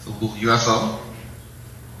 It's a little UFO.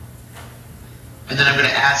 And then I'm going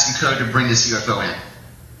to add some code to bring this UFO in.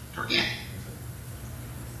 Again.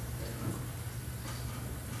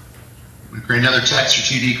 I'm going to create another texture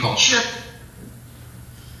 2D called ship.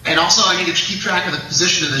 And also I need to keep track of the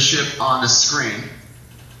position of the ship on the screen.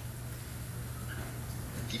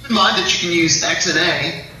 Keep in mind that you can use X and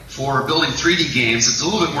A for building 3D games. It's a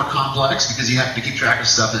little bit more complex because you have to keep track of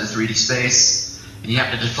stuff in the 3D space. And you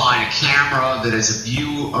have to define a camera that is a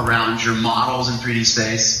view around your models in 3D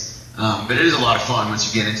space. But it is a lot of fun once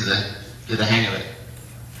you get into the hang of it.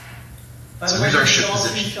 So here's our ship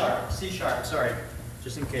position. C#, sorry,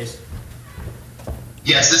 just in case.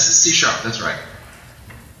 Yes, this is C#, that's right.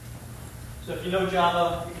 So if you know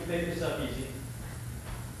Java, you can make this up easy.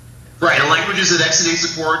 Right, the languages that XNA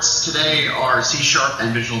supports today are C#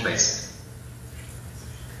 and Visual Basic.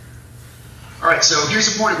 All right, so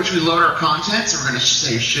here's the point at which we load our content. So we're going to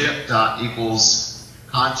say ship dot equals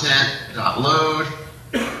content dot load.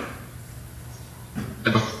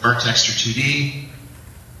 Vertex or 2D.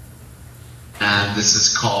 And this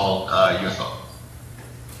is called UFO.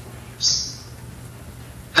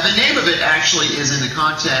 And the name of it actually is in the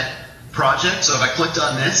content project. So if I clicked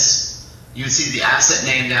on this, you would see the asset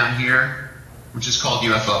name down here, which is called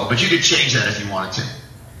UFO. But you could change that if you wanted to.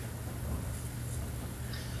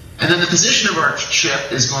 And then the position of our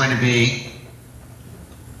ship is going to be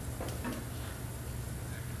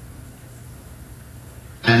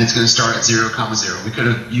and it's going to start at 0, 0. We could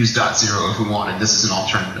have used .0 if we wanted. This is an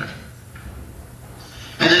alternative.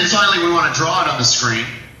 And then finally, we want to draw it on the screen.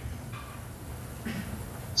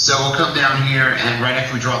 So we'll come down here, and right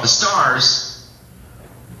after we draw the stars,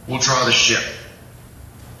 we'll draw the ship.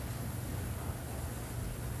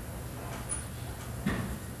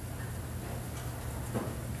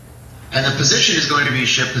 And the position is going to be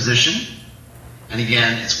ship position. And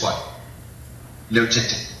again, it's what? No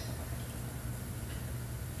tinting.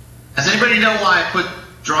 Does anybody know why I put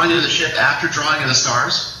drawing of the ship after drawing of the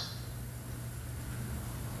stars?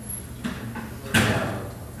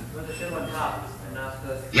 Put the ship on top and not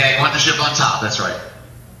the... Yeah, you want the ship on top, that's right.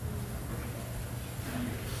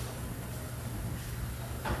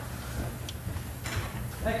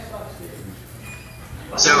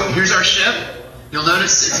 So here's our ship. You'll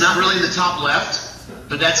notice it's not really in the top left,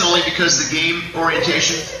 but that's only because the game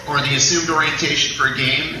orientation, or the assumed orientation for a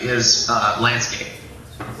game, is landscape.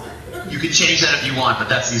 You can change that if you want, but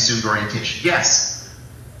that's the assumed orientation. Yes?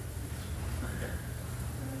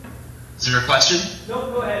 Is there a question?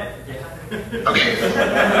 No, go ahead. Okay.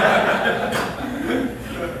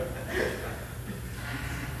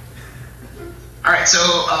 All right, so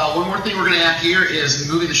one more thing we're going to add here is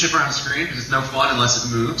moving the ship around the screen, because it's no fun unless it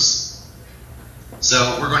moves.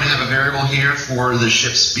 So we're going to have a variable here for the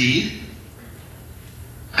ship speed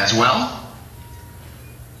as well.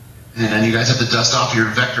 And you guys have to dust off your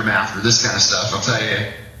vector math for this kind of stuff, I'll tell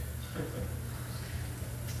you.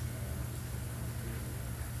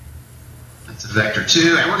 That's a vector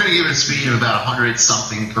 2, and we're going to give it a speed of about 100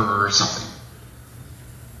 something per something.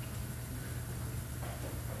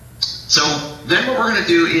 So then what we're going to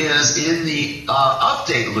do is, in the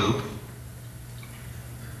update loop,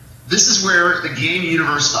 this is where the game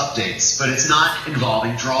universe updates, but it's not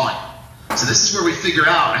involving drawing. So this is where we figure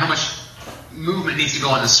out how much movement needs to go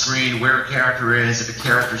on the screen, where a character is, if a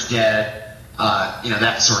character's dead,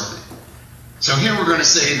 that sort of thing. So here we're going to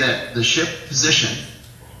say that the ship position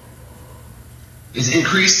is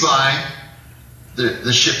increased by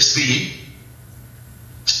the ship speed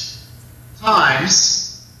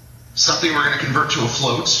times something we're going to convert to a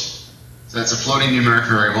float. So that's a floating numeric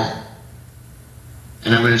variable.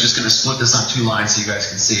 And I'm just going to split this on 2 lines so you guys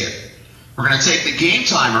can see it. We're going to take the game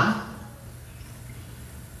timer,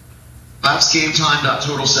 lapse game time dot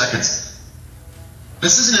total seconds.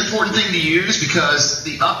 This is an important thing to use because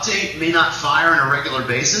the update may not fire on a regular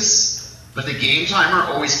basis, but the game timer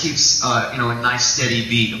always keeps a nice steady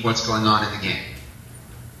beat of what's going on in the game.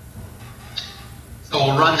 So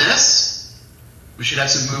we'll run this. We should have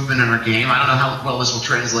some movement in our game. I don't know how well this will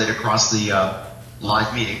translate across the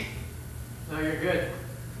live meeting. No, you're good.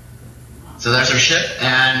 So there's our ship,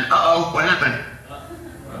 and uh-oh, what happened?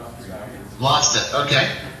 Lost it.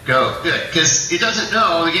 Okay, go. Good. Because it doesn't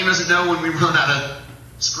know, the game doesn't know when we run out of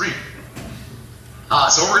screen.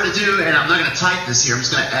 So what we're going to do, and I'm not going to type this here, I'm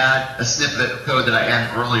just going to add a snippet of code that I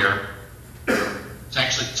added earlier to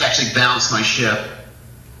actually bounce my ship.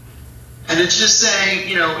 And it's just saying,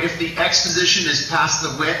 if the X position is past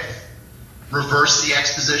the width, reverse the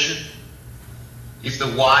X position. If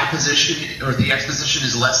the Y position, or the X position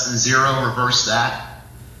is less than 0, reverse that.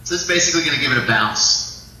 So it's basically going to give it a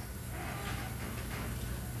bounce.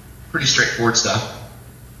 Pretty straightforward stuff.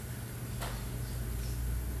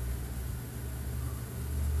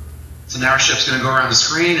 So now our ship's going to go around the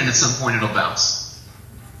screen, and at some point it'll bounce.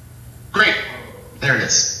 Great. There it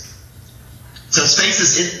is. So space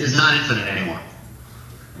is not infinite anymore.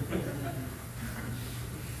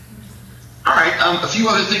 All right, a few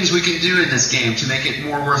other things we can do in this game to make it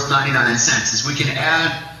more worth 99 cents is we can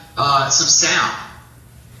add some sound.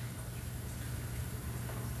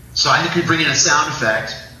 So I could bring in a sound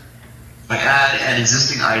effect. If I add an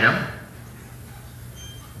existing item,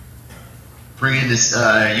 bring in this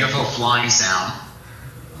UFO flying sound,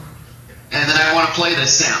 and then I want to play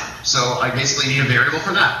this sound. So I basically need a variable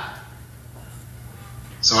for that.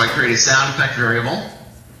 So I create a sound effect variable.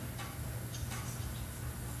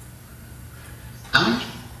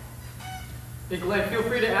 Hey Glenn, feel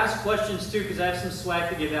free to ask questions too, because I have some swag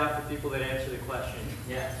to give out for people that answer the question.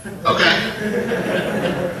 Yeah. Okay.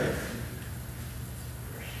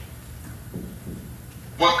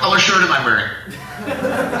 What color shirt am I wearing?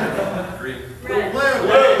 Green. Red.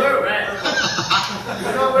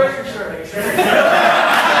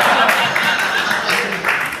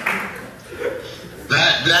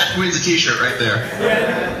 t-shirt right there.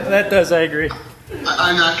 Yeah, that does, I agree.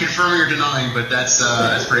 I'm not confirming or denying, but that's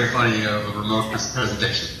pretty funny of a remote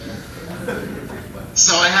presentation.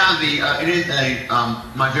 So I have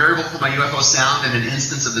my variable for my UFO sound and an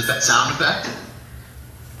instance of the sound effect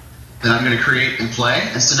that I'm going to create and play.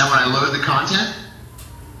 And so now when I load the content,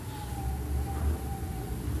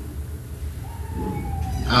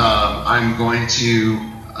 I'm going to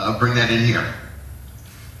bring that in here.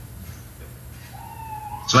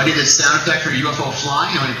 So I did this sound effect for UFO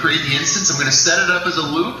flying. I'm going to create the instance. I'm going to set it up as a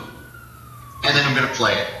loop, and then I'm going to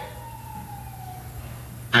play it.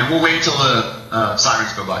 And we'll wait until the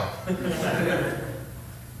sirens go by.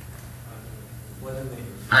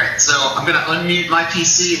 Alright, so I'm going to unmute my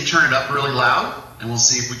PC and turn it up really loud, and we'll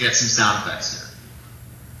see if we get some sound effects here.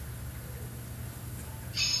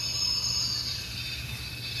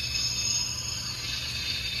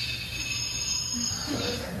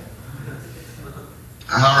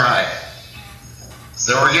 Alright,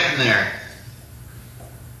 so we're getting there.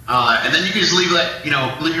 And then you can just leave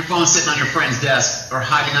your phone sitting on your friend's desk or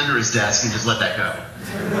hiding under his desk and just let that go.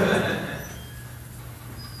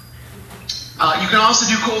 You can also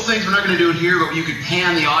do cool things we're not going to do it here, but you could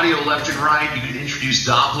pan the audio left and right. You can introduce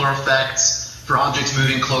Doppler effects for objects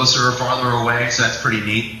moving closer or farther away, so that's pretty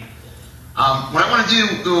neat. What I want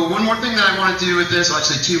to do, one more thing that I want to do with this, well,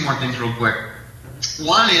 actually two more things real quick.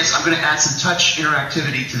 One is I'm going to add some touch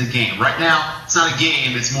interactivity to the game. Right now, it's not a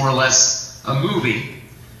game, it's more or less a movie.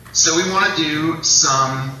 So we want to do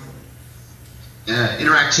some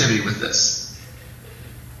interactivity with this.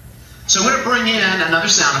 So I'm going to bring in another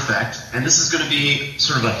sound effect, and this is going to be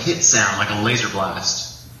sort of a hit sound, like a laser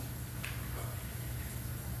blast.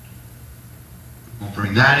 We'll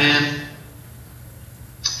bring that in.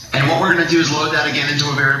 And what we're going to do is load that again into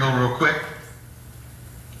a variable real quick.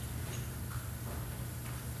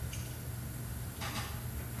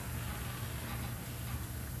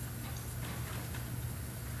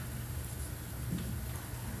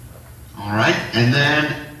 Alright, and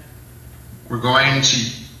then we're going to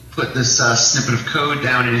put this snippet of code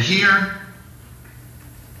down in here.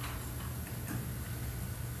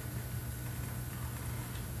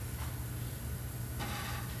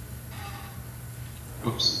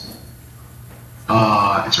 Oops.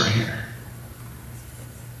 It's right here.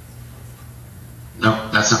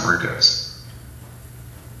 Nope, that's not where it goes.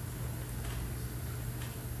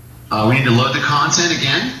 We need to load the content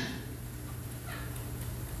again.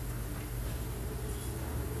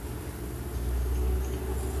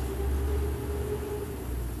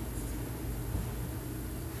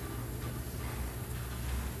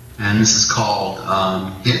 And this is called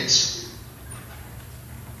hit.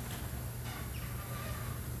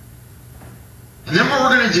 And then what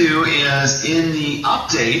we're going to do is, in the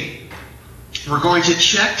update, we're going to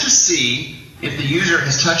check to see if the user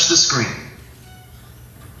has touched the screen.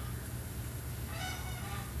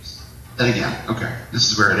 Then again, okay,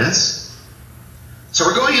 this is where it is. So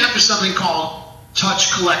we're going after something called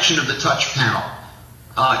touch collection of the touch panel.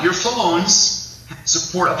 Your phones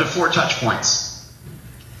support up to 4 touch points.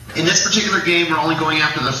 In this particular game, we're only going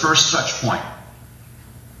after the first touch point.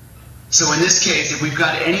 So in this case, if we've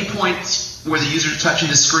got any points where the user is touching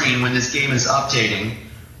the screen when this game is updating,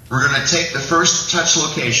 we're going to take the first touch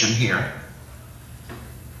location here.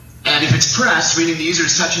 And if it's pressed, meaning the user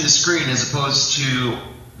is touching the screen as opposed to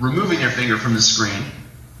removing their finger from the screen,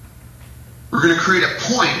 we're going to create a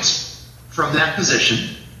point from that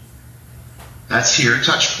position. That's here,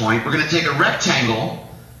 touch point. We're going to take a rectangle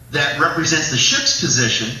that represents the ship's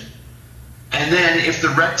position, and then if the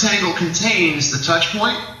rectangle contains the touch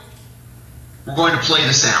point, we're going to play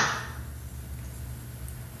the sound.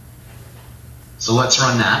 So let's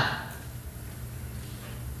run that.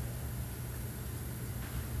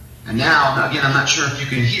 And now, again, I'm not sure if you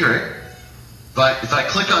can hear it, but if I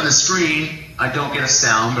click on the screen, I don't get a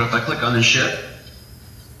sound, but if I click on the ship,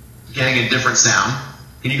 I'm getting a different sound.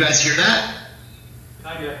 Can you guys hear that?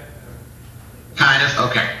 Kinda. Kind of?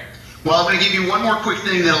 Okay. Well, I'm going to give you one more quick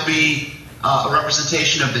thing that'll be a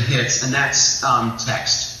representation of the hits, and that's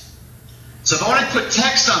text. So if I want to put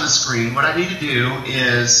text on the screen, what I need to do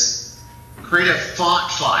is create a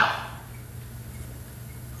font file.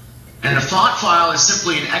 And a font file is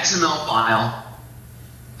simply an XML file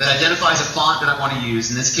that identifies a font that I want to use,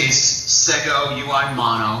 in this case, Sego UI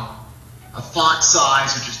Mono, a font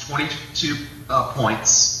size which is 22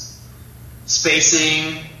 points,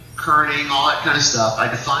 spacing, kerning, all that kind of stuff. I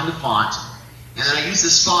define the font, and then I use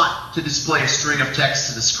this font to display a string of text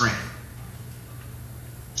to the screen.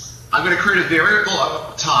 I'm going to create a variable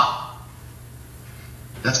up top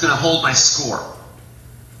that's going to hold my score.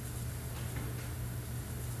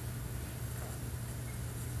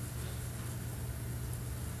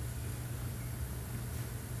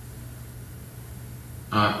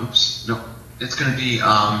 oops, no, it's going to be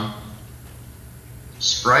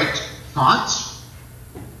sprite font,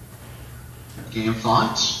 game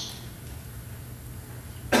font.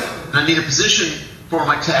 And I need a position for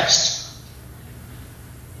my text.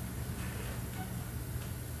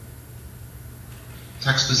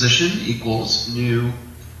 Text position equals new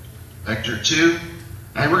vector 2.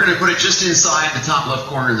 And we're going to put it just inside the top left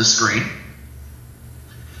corner of the screen.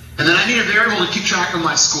 And then I need a variable to keep track of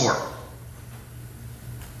my score.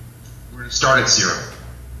 We're going to start at 0.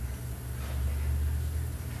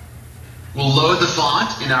 We'll load the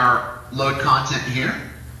font in our load content here.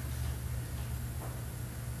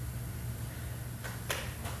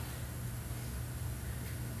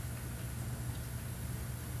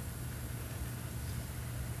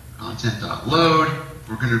 Content.load.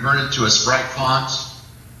 We're going to convert it to a sprite font.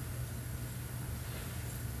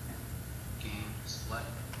 Game display.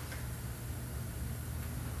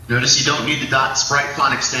 Notice you don't need the .sprite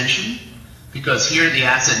font extension because here the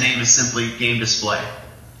asset name is simply game display.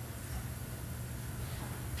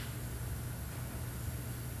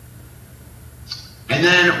 And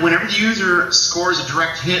then whenever the user scores a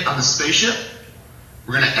direct hit on the spaceship,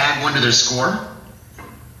 we're going to add 1 to their score.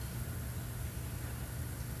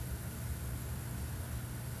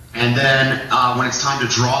 And then when it's time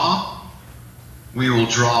to draw, we will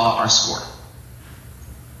draw our score.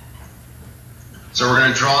 So we're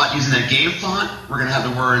going to draw it using that game font. We're going to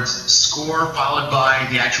have the words score followed by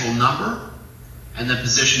the actual number, and the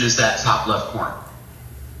position is that top left corner.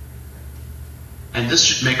 And this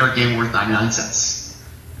should make our game worth 99 cents.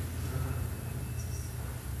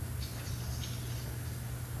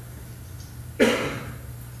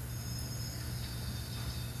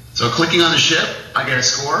 So clicking on the ship, I get a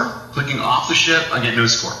score. Clicking off the ship, I get no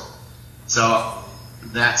score. So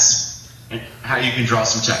that's how you can draw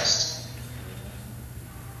some text.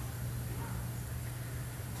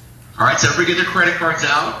 All right, so everybody get their credit cards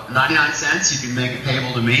out. 99 cents, you can make it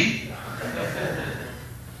payable to me.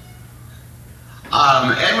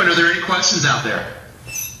 Edwin, are there any questions out there?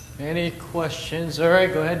 Any questions? All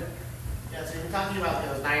right, go ahead. Yeah, so you're talking about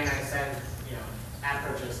those 99-cent, ad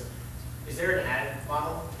purchase. Is there an ad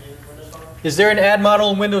model in Windows Phone? Is there an ad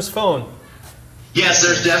model in Windows Phone? Yes,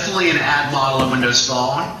 there's definitely an ad model in Windows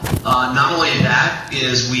Phone. Not only that,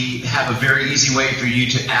 is we have a very easy way for you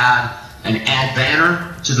to add an ad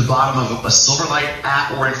banner to the bottom of a Silverlight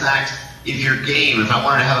app, or in fact, if your game, if I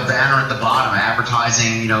wanted to have a banner at the bottom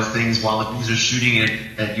advertising, things while the user's shooting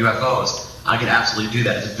at UFOs, I could absolutely do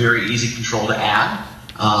that. It's a very easy control to add.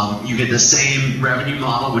 You get the same revenue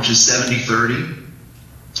model, which is 70-30.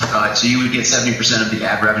 So you would get 70% of the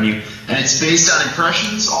ad revenue. And it's based on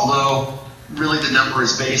impressions, although really the number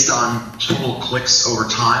is based on total clicks over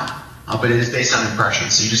time. But it is based on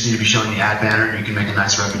impressions. So you just need to be showing the ad banner, and you can make a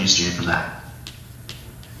nice revenue stream from that.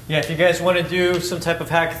 Yeah, if you guys want to do some type of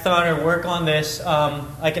hackathon or work on this,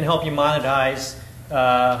 I can help you monetize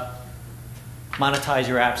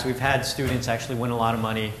your apps. We've had students actually win a lot of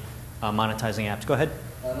money monetizing apps. Go ahead.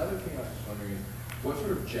 Another thing I was just wondering is, what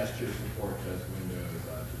sort of gesture support does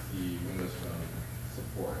Windows Phone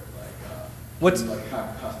support? Like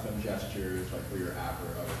have custom gestures like for your app or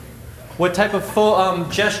other things like that? What type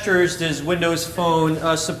of gestures does Windows Phone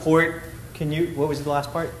support? What was the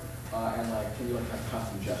last part? Can you have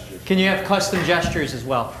custom gestures? Can you have custom gestures as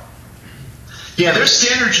well? Yeah, there's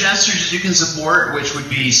standard gestures you can support, which would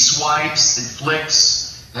be swipes and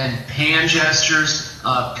flicks and pan gestures,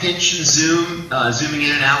 pinch and zoom, zooming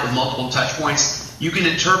in and out with multiple touch points. You can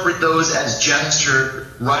interpret those as gesture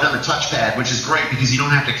right on the touchpad, which is great because you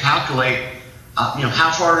don't have to calculate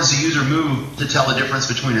how far does the user move to tell the difference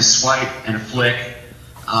between a swipe and a flick.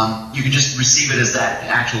 You can just receive it as that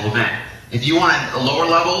actual event. If you want a lower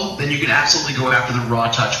level, then you can absolutely go after the raw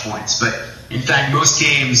touch points. But in fact, most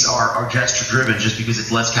games are gesture driven just because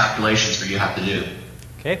it's less calculations for you have to do.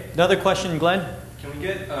 Okay, another question, Glenn? Can we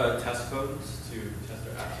get test phones to test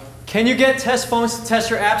our apps on? Can you get test phones to test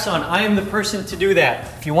your apps on? I am the person to do that.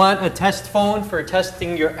 If you want a test phone for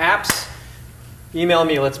testing your apps, email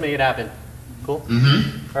me. Let's make it happen. Cool?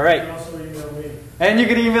 Mm-hmm. All right. You can also email me. And you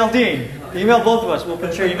can email Dean. Email both of us. We'll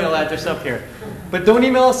put your email address up here. But don't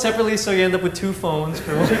email us separately so you end up with 2 phones.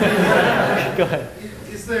 Go ahead.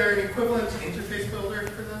 Is there an equivalent to interface builder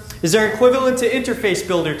for this? Is there equivalent to interface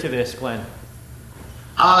builder to this, Glenn?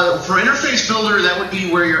 For interface builder, that would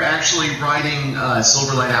be where you're actually writing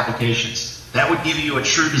Silverlight applications. That would give you a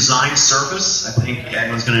true design surface. I think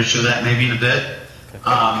Edwin's going to show that maybe in a bit.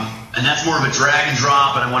 And that's more of a drag and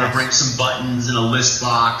drop, and I want to bring some buttons and a list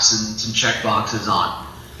box and some check boxes on.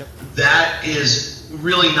 Yep. That is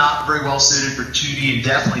really not very well suited for 2D and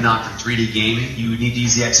definitely not for 3D gaming. You would need to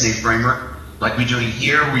use the XNA framework. like we're doing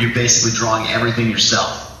here, where you're basically drawing everything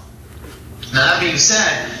yourself. Now that being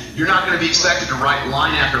said, you're not going to be expected to write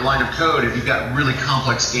line after line of code if you've got really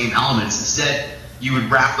complex game elements. Instead, you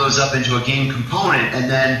would wrap those up into a game component, and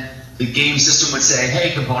then the game system would say,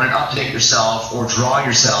 hey, component, update yourself or draw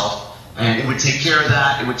yourself, and it would take care of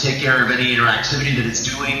that. It would take care of any interactivity that it's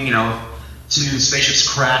doing. You know, two spaceships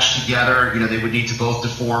crash together, you know, they would need to both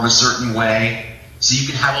deform a certain way. So you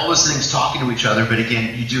can have all those things talking to each other, but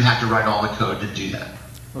again, you do have to write all the code to do that.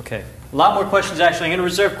 Okay. A lot more questions, actually. I'm going to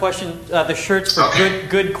reserve the shirts for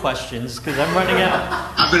good questions, because I'm running out.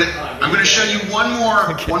 I'm gonna show you one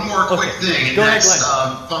more quick thing, and that's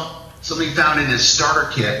something found in this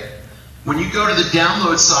starter kit. When you go to the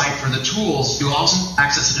download site for the tools, you also have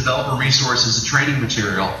access to developer resources and training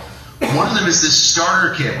material. One of them is this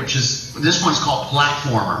starter kit, which is, this one's called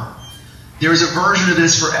Platformer. There is a version of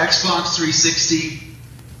this for Xbox 360,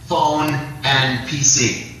 phone, and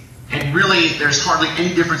PC. And really, there's hardly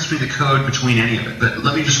any difference between the code between any of it. But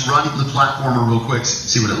let me just run the Platformer real quick to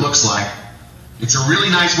see what it looks like. It's a really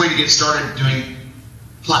nice way to get started doing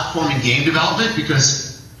platforming game development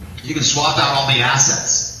because you can swap out all the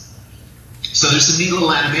assets. So there's some neat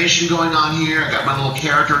little animation going on here. I got my little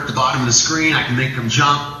character at the bottom of the screen. I can make them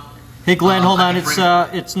jump. Hey Glenn, hold on. It's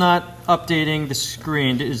not updating the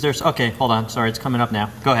screen. Is there? Okay, hold on. Sorry, it's coming up now.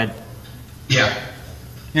 Go ahead. Yeah.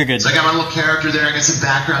 You're good. So I got my little character there. I got some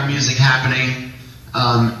background music happening.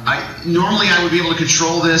 Normally I would be able to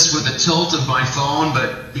control this with the tilt of my phone,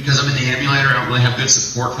 but because I'm in the emulator, I don't really have good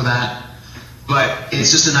support for that. But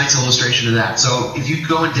it's just a nice illustration of that. So if you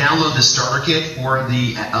go and download the starter kit for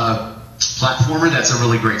the Platformer, that's a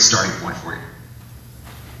really great starting point for you.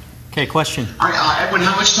 Okay, question. All right, Edwin,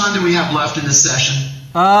 how much time do we have left in this session?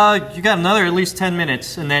 You got another at least 10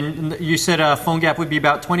 minutes, and then you said phone gap would be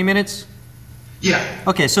about 20 minutes? Yeah.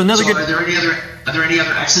 Okay, so another good... Are there any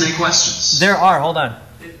other XNA questions? There are, hold on.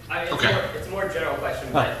 It's a more general question,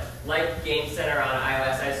 but like Game Center on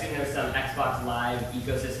iOS, I assume there's some Xbox Live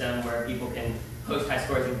ecosystem where people can post high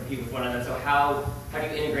scores and compete with one another. So how do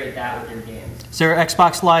you integrate that with your games? Is there an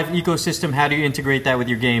Xbox Live ecosystem? How do you integrate that with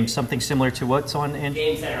your games? Something similar to what's on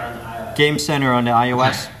Game Center on the iOS. Game Center on the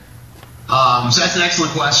iOS? Okay. So that's an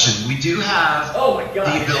excellent question. We do have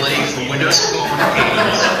the ability for Windows Phone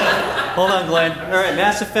games. Hold on, Glenn. All right,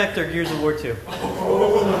 Mass Effect or Gears of War 2?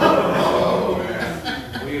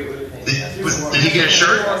 Did he get a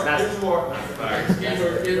shirt?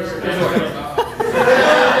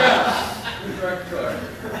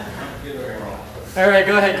 All right,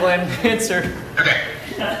 go ahead, Glenn. Answer.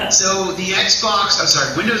 Okay. So the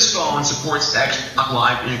Windows Phone supports Xbox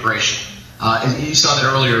Live integration. And you saw that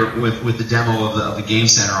earlier with the demo of the Game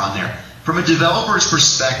Center on there. From a developer's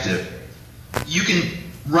perspective, you can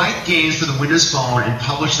write games for the Windows Phone and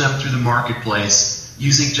publish them through the marketplace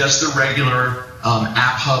using just the regular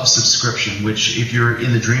App Hub subscription, which if you're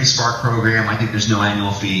in the DreamSpark program, I think there's no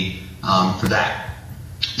annual fee for that.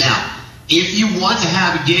 Now, if you want to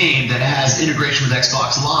have a game that has integration with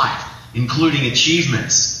Xbox Live, including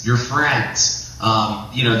achievements, your friends,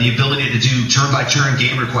 the ability to do turn-by-turn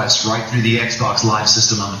game requests right through the Xbox Live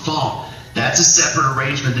system on the phone, that's a separate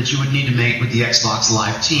arrangement that you would need to make with the Xbox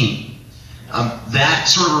Live team. That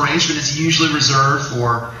sort of arrangement is usually reserved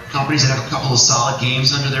for companies that have a couple of solid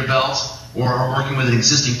games under their belts or are working with an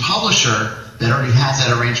existing publisher that already has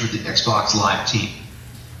that arrangement with the Xbox Live team.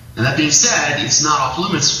 And that being said, it's not off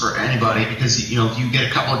limits for anybody because if you get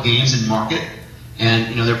a couple of games in market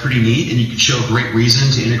and they're pretty neat and you can show a great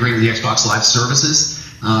reason to integrate with the Xbox Live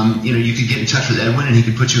services, you could get in touch with Edwin and he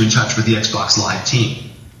could put you in touch with the Xbox Live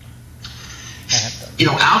team.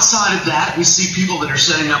 Outside of that, we see people that are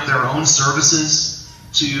setting up their own services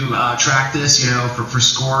to track this, for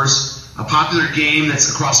scores. A popular game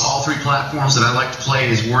that's across all three platforms that I like to play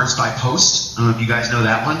is Words by Post. I don't know if you guys know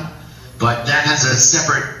that one, but that has a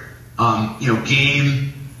separate,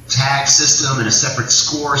 game tag system and a separate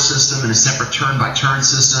score system and a separate turn-by-turn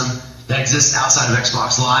system that exists outside of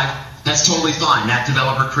Xbox Live. That's totally fine. That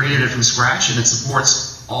developer created it from scratch, and it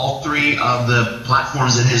supports all three of the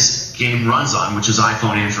platforms that his game runs on, which is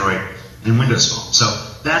iPhone, Android, and Windows Phone. So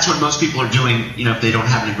that's what most people are doing, if they don't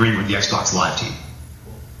have an agreement with the Xbox Live team.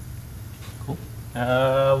 Cool.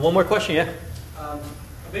 One more question, yeah? A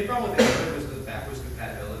big problem with Android was the backwards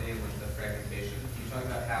compatibility and with the fragmentation. Can you talk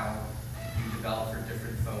about how you develop for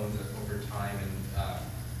different phones over time and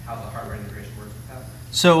how the hardware integration works with that?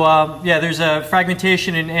 So there's a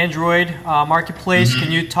fragmentation in Android marketplace.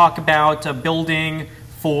 Can you talk about building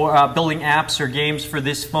apps or games for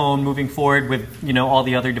this phone moving forward with all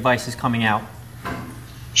the other devices coming out?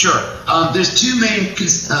 Sure. There's two main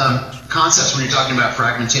concepts when you're talking about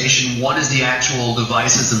fragmentation. One is the actual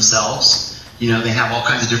devices themselves. You know, they have all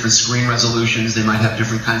kinds of different screen resolutions. They might have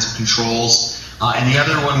different kinds of controls. And the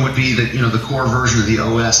other one would be the core version of the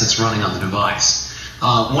OS that's running on the device.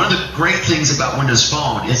 One of the great things about Windows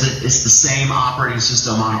Phone is that it's the same operating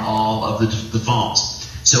system on all of the phones.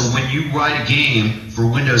 So when you write a game for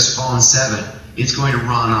Windows Phone 7, it's going to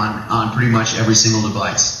run on pretty much every single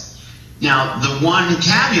device. Now, the one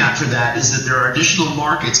caveat for that is that there are additional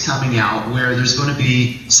markets coming out where there's going to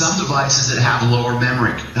be some devices that have lower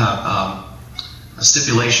memory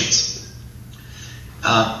stipulations.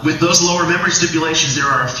 With those lower memory stipulations, there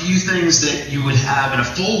are a few things that you would have in a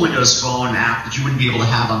full Windows Phone app that you wouldn't be able to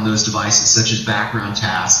have on those devices, such as background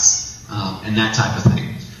tasks and that type of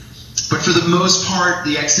thing. But for the most part,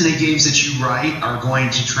 the XNA games that you write are going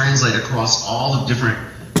to translate across all the different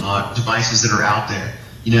devices that are out there.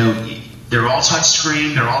 You know, they're all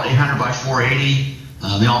touchscreen, they're all 800 by 480,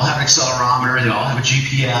 they all have an accelerometer, they all have a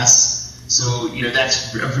GPS. So, you know,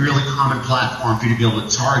 that's a really common platform for you to be able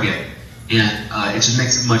to target. And it just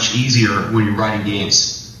makes it much easier when you're writing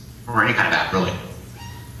games, or any kind of app, really.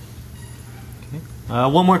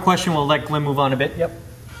 Okay. One more question, we'll let Glenn move on a bit. Yep.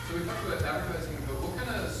 So we talked about advertising, but what kind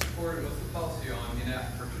of support and what's the policy on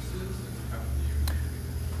in-app purchases?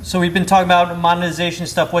 So we've been talking about monetization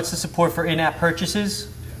stuff. What's the support for in-app purchases?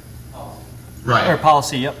 Right. Or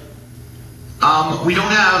policy, yep. We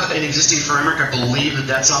don't have an existing framework. I believe that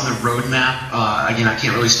that's on the roadmap. Again, I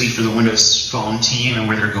can't really speak for the Windows Phone team and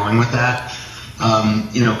where they're going with that.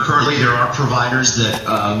 You know, currently there are providers that,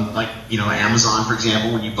 like, you know, Amazon, for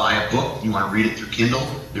example, when you buy a book, you want to read it through Kindle.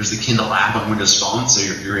 There's the Kindle app on Windows Phone, so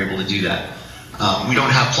you're able to do that. We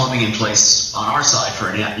don't have plumbing in place on our side for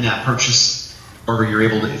an in-app purchase, or you're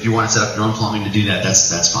able to, if you want to set up your own plumbing to do that,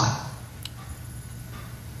 that's fine.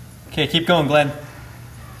 Okay, keep going, Glenn.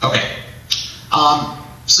 Okay.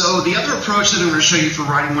 So the other approach that I'm going to show you for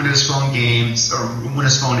writing Windows Phone games or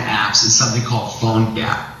Windows Phone apps is something called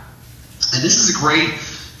PhoneGap. And this is a great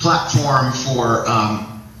platform for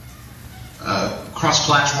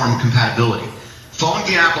cross-platform compatibility.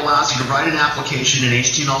 PhoneGap allows you to write an application in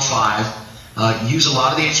HTML5, use a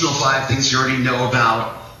lot of the HTML5 things you already know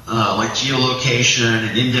about, like geolocation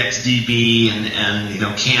and IndexedDB and you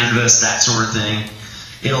know, Canvas, that sort of thing.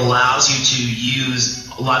 It allows you to use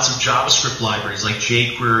lots of JavaScript libraries like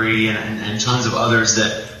jQuery and tons of others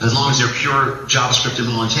that, as long as they're pure JavaScript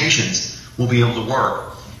implementations, will be able to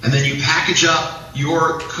work. And then you package up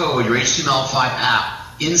your code, your HTML5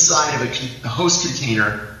 app, inside of a host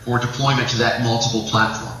container for deployment to that multiple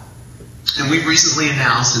platform. And we've recently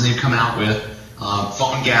announced, and they've come out with,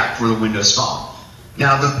 PhoneGap for the Windows Phone.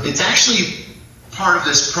 Now, it's actually part of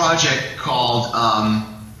this project called,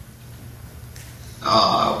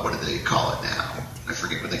 what do they call it now? I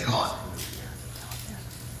forget what they call it.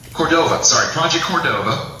 Cordova, sorry, Project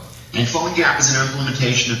Cordova. And PhoneGap is an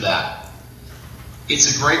implementation of that.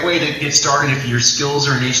 It's a great way to get started if your skills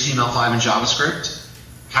are in HTML5 and JavaScript.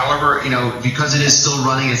 However, you know, because it is still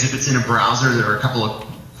running as if it's in a browser, there are a couple of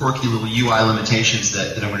quirky little UI limitations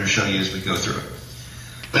that I'm going to show you as we go through it.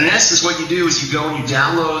 But in essence, what you do is you go and you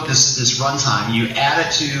download this runtime, you add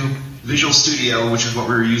it to Visual Studio, which is what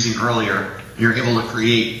we were using earlier, and you're able to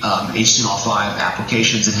create HTML5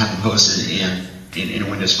 applications and have them hosted in a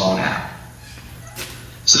Windows Phone app.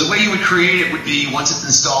 So the way you would create it would be, once it's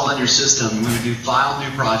installed on your system, we would do File,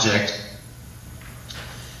 New Project.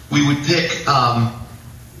 We would pick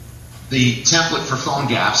the template for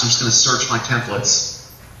PhoneGap, so I'm just going to search my templates.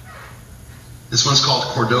 This one's called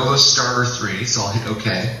Cordova Starter 3, so I'll hit OK.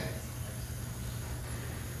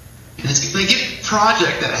 And it's going to get a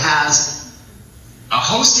project that has a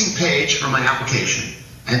hosting page for my application,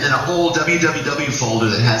 and then a whole www folder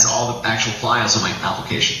that has all the actual files of my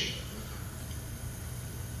application.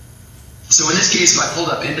 So in this case, if I pulled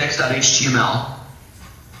up index.html,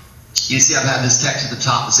 you see I've had this text at the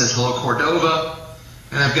top that says Hello Cordova,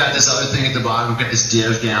 and I've got this other thing at the bottom. I've got this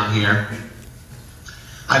div down here.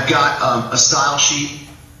 I've got a style sheet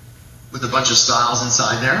with a bunch of styles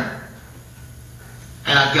inside there.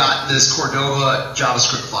 And I've got this Cordova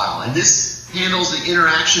JavaScript file. And this handles the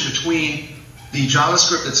interaction between the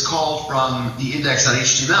JavaScript that's called from the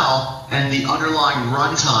index.html and the underlying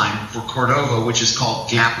runtime for Cordova, which is called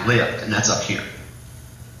gaplib, and that's up here.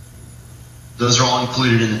 Those are all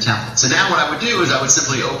included in the template. So now what I would do is I would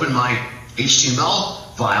simply open my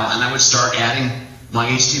HTML file and I would start adding my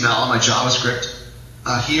HTML and my JavaScript.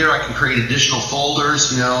 Here I can create additional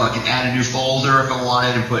folders. You know, I can add a new folder if I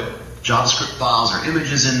wanted and put JavaScript files or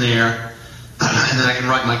images in there, and then I can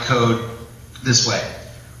write my code this way.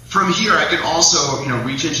 From here, I can also, you know,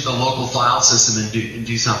 reach into the local file system and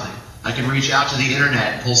do something. I can reach out to the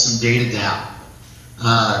internet and pull some data down.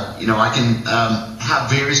 I can have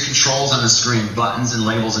various controls on the screen, buttons and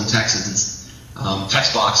labels and text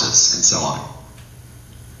boxes and so on.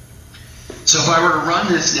 So if I were to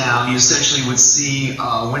run this now, you essentially would see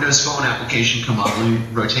a Windows Phone application come up. Let me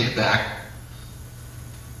rotate it back.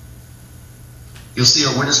 You'll see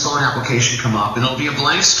a Windows Phone application come up, and it'll be a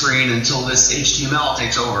blank screen until this HTML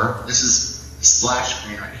takes over. This is the splash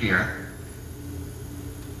screen right here.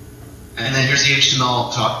 And then here's the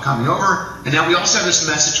HTML talk coming over. And now we also have this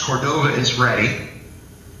message, Cordova is ready.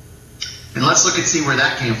 And let's look and see where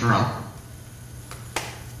that came from.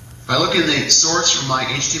 If I look in the source from my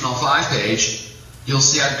HTML5 page, you'll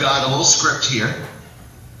see I've got a little script here.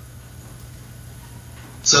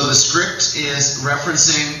 So the script is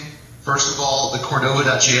referencing, first of all, the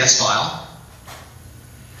Cordova.js file.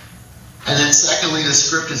 And then secondly, the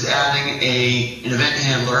script is adding an event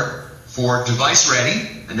handler for device ready,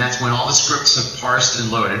 and that's when all the scripts have parsed and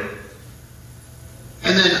loaded.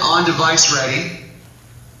 And then on device ready,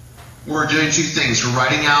 we're doing two things. We're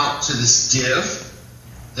writing out to this div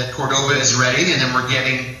that Cordova is ready, and then we're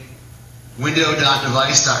getting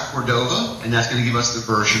window.device.cordova, and that's going to give us the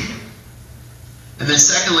version. And then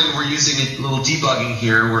secondly, we're using a little debugging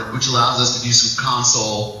here, which allows us to do some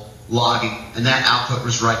console logging, and that output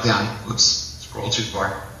was right down. Oops, scroll too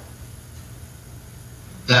far.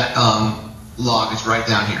 That log is right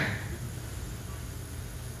down here.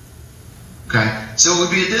 Okay, so it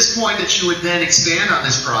would be at this point that you would then expand on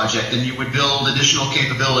this project, and you would build additional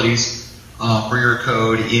capabilities for your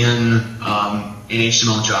code in HTML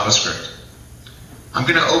and JavaScript. I'm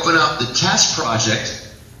going to open up the test project,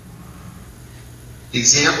 the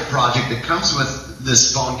example project that comes with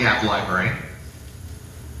this PhoneGap library.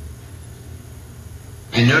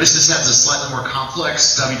 And notice this has a slightly more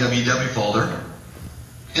complex www folder.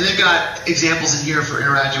 And they've got examples in here for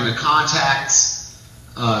interacting with contacts,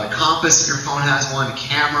 the compass if your phone has one, the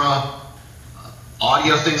camera,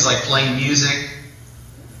 audio things like playing music,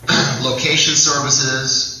 location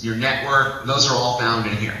services, your network, those are all found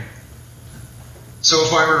in here. So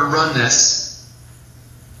if I were to run this,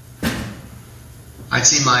 I'd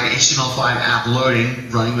see my HTML5 app loading,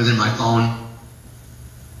 running within my phone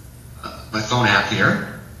app here.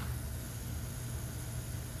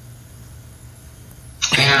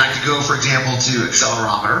 And I could go, for example, to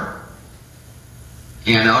accelerometer.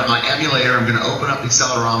 And now in my emulator, I'm going to open up the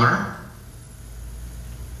accelerometer.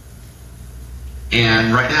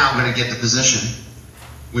 And right now, I'm going to get the position,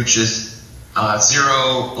 which is 0,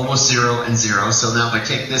 almost 0, and 0. So now if I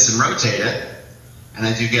take this and rotate it, and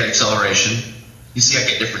I do get acceleration, you see I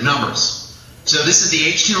get different numbers. So this is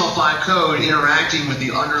the HTML5 code interacting with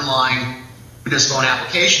the underlying Windows Phone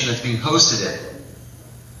application that's being hosted in.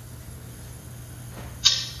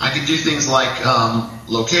 I can do things like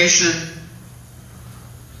location.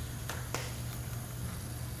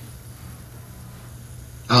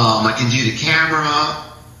 I can do the camera,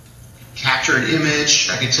 capture an image.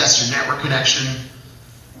 I can test your network connection.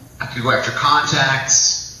 I could go after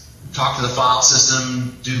contacts, talk to the file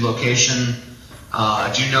system, do location,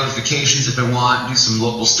 do notifications if I want, do some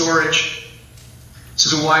local storage. So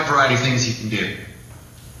there's a wide variety of things you can do.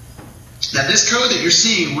 Now this code that you're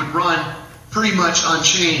seeing would run pretty much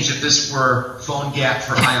unchanged if this were PhoneGap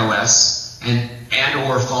for iOS and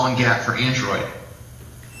or PhoneGap for Android.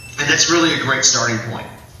 And that's really a great starting point.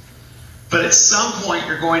 But at some point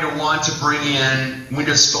you're going to want to bring in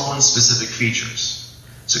Windows Phone specific features.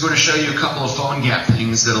 So I'm going to show you a couple of PhoneGap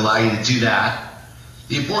things that allow you to do that.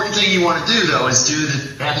 The important thing you want to do though is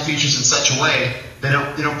add the features in such a way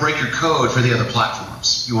that they don't break your code for the other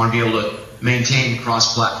platforms. You want to be able to maintain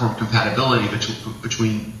cross-platform compatibility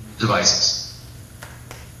between devices.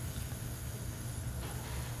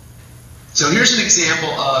 So here's an example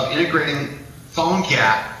of integrating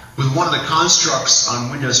PhoneGap with one of the constructs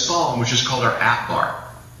on Windows Phone, which is called our app bar.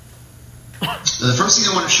 Now, the first thing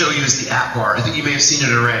I want to show you is the app bar. I think you may have seen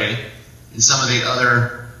it already in some of the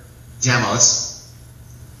other demos.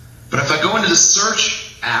 But if I go into the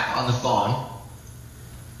search app on the phone,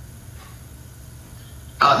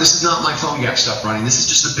 this is not my PhoneGap stuff running. This is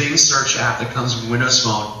just the Bing search app that comes with Windows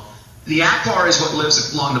Phone. The app bar is what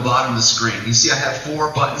lives along the bottom of the screen. You see I have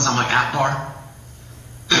 4 buttons on my app bar.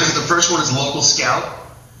 The first one is Local Scout.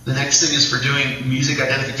 The next thing is for doing music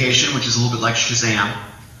identification, which is a little bit like Shazam.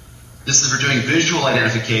 This is for doing visual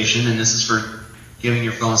identification, and this is for giving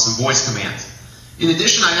your phone some voice commands. In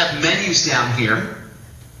addition, I have menus down here.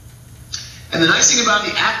 And the nice thing about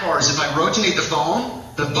the app bar is if I rotate the phone,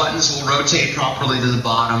 the buttons will rotate properly to the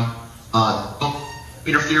bottom, don't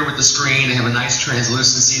interfere with the screen, they have a nice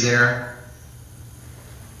translucency there.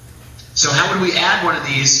 So how would we add one of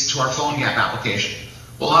these to our PhoneGap application?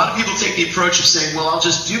 Well, a lot of people take the approach of saying, well, I'll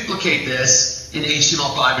just duplicate this in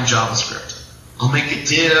HTML5 and JavaScript. I'll make a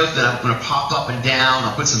div that I'm going to pop up and down.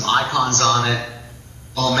 I'll put some icons on it.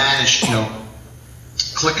 I'll manage,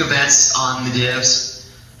 click events on the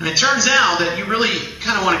divs. And it turns out that you really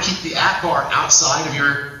kind of want to keep the app bar outside of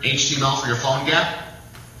your HTML for your phone gap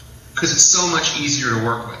because it's so much easier to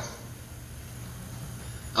work with.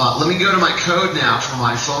 Let me go to my code now for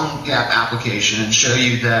my phone gap application and show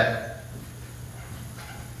you that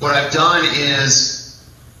what I've done is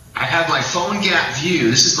I have my phone gap view.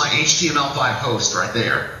 This is my HTML5 host right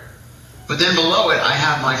there. But then below it, I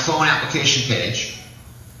have my phone application page.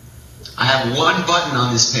 I have one button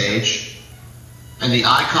on this page, and the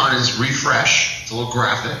icon is refresh. It's a little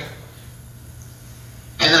graphic.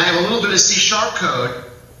 And then I have a little bit of C# code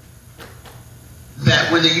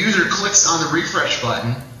that when the user clicks on the refresh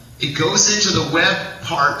button, it goes into the web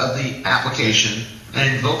part of the application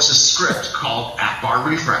and invokes a script called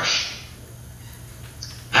appBarRefresh.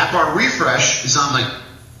 appBarRefresh is on my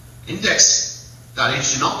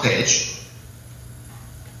index.html page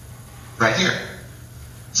right here.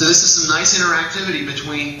 So this is some nice interactivity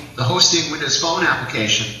between the hosting Windows Phone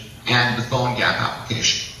application and the phone gap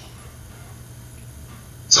application.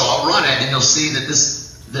 So I'll run it and you'll see that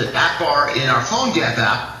the app bar in our phone gap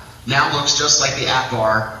app now looks just like the app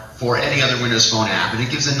bar for any other Windows Phone app, and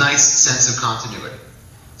it gives a nice sense of continuity.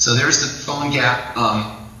 So there's the phone gap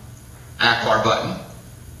app bar button.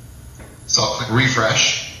 So I'll click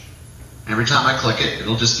refresh. Every time I click it,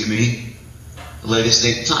 it'll just give me the latest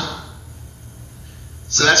date and time.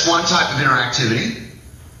 So that's one type of interactivity.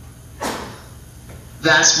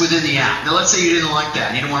 That's within the app. Now let's say you didn't like that,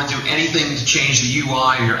 and you didn't want to do anything to change the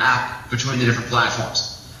UI of your app between the different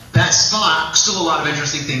platforms. That's fine. Still a lot of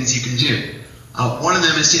interesting things you can do. One of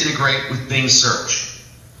them is to integrate with Bing Search.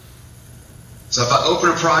 So if I open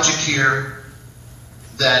a project here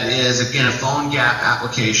that is, again, a phone gap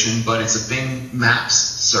application, but it's a Bing Maps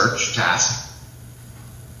search task.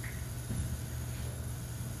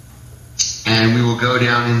 And we will go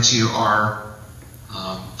down into our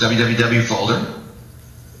www folder.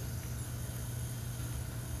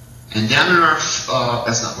 And down in our,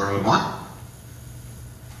 that's not where we want.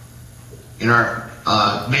 In our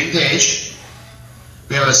main page,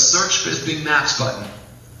 we have a search with Bing Maps button.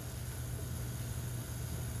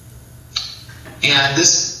 And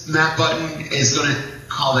this map button is going to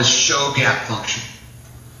call the show gap function.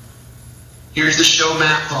 Here's the show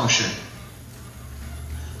map function.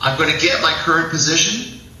 I'm going to get my current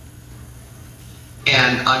position,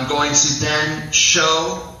 and I'm going to then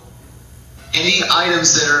show any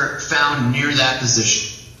items that are found near that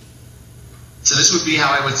position. So this would be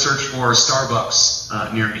how I would search for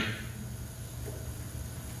Starbucks near me.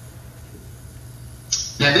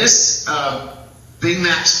 Now this Bing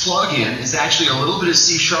Maps plugin is actually a little bit of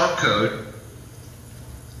C# code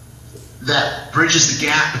that bridges the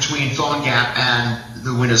gap between Phone Gap and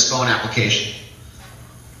the Windows Phone application.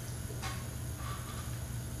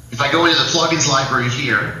 If I go into the plugins library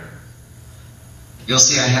here, you'll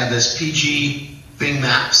see I have this PG Bing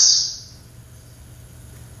Maps,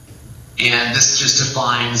 and this just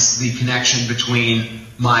defines the connection between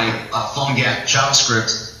my Phone Gap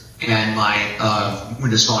JavaScript and my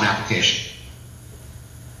Windows Phone application.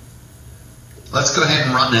 Let's go ahead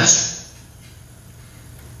and run this.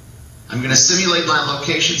 I'm going to simulate my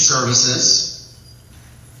location services.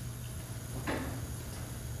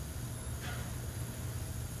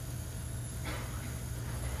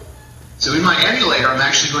 So in my emulator, I'm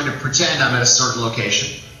actually going to pretend I'm at a certain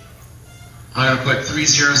location. I'm going to put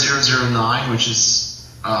 30009, which is,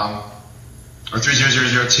 or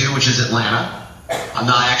 30002, which is Atlanta. I'm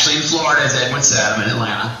not actually in Florida, as Edwin said. I'm in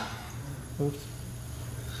Atlanta.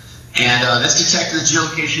 And this detected the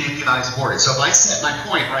geolocation API supported. So if I set my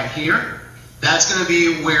point right here, that's going to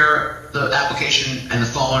be where the application and the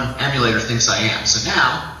phone emulator thinks I am. So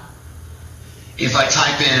now, if I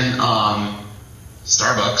type in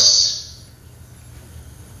Starbucks,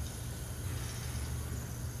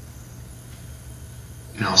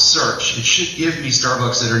 and I'll search, it should give me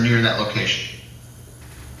Starbucks that are near that location.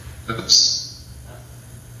 Oops.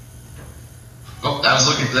 Oh, I was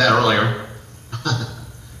looking for that earlier.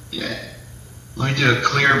 Yeah. Let me do a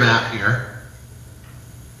clear map here.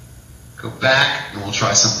 Go back, and we'll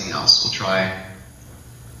try something else. We'll try...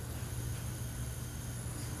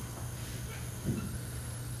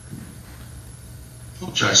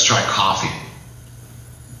 Let's try coffee.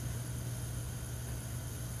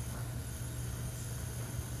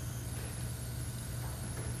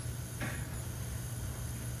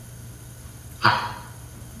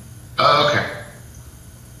 Okay.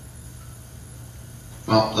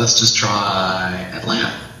 Well, let's just try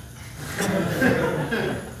Atlanta.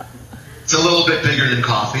 It's a little bit bigger than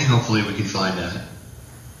coffee. Hopefully we can find that.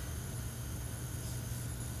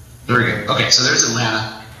 Very good. Okay, so there's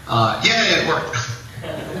Atlanta. Yeah, it worked.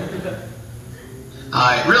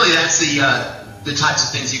 Really, that's the types of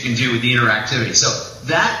things you can do with the interactivity. So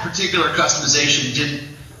that particular customization didn't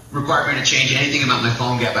require me to change anything about my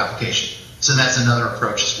phone gap application. So that's another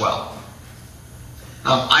approach as well.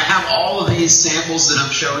 I have all of these samples that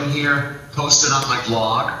I'm showing here posted on my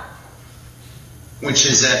blog, which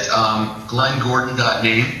is at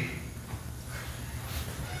glengordon.name.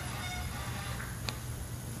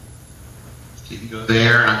 You can go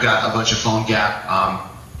there, and I've got a bunch of phone gap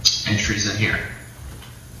entries in here.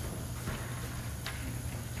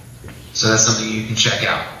 So that's something you can check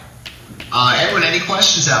out. Edwin, any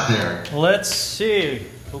questions out there? Let's see.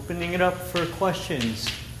 Opening it up for questions.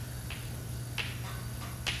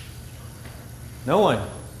 No one.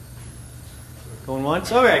 Going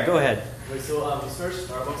once? All right, go ahead. Wait, so you searched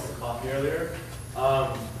Starbucks and coffee earlier.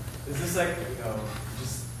 Is this like,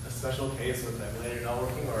 just a special case with the emulator not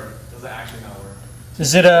working, or does it actually not work?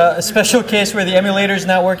 Is it a special case where the emulator is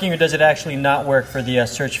not working, or does it actually not work for the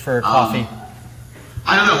search for coffee?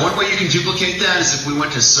 I don't know. One way you can duplicate that is if we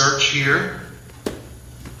went to search here,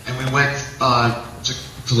 and we went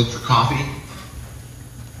to look for coffee.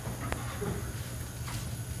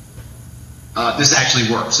 This actually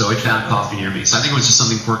worked, so it found coffee near me. So I think it was just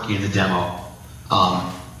something quirky in the demo.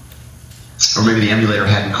 Or maybe the emulator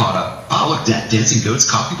hadn't caught up. Oh, look, Dancing Goat's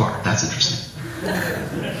Coffee Bar. That's interesting.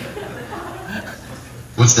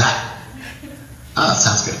 What's that? Oh, that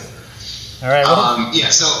sounds good. All right. Well, yeah,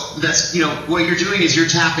 so that's, what you're doing is you're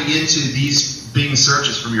tapping into these Bing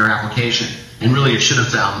searches from your application. And really, it should have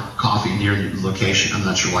found coffee near your location. I'm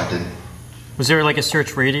not sure why it didn't. Was there like a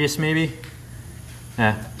search radius, maybe?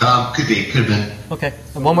 Yeah. Could be. Could have been. Okay.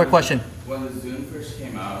 And one more question. When the Zune first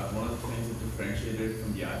came out, one of the things that differentiated it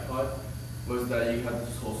from the iPod was that you had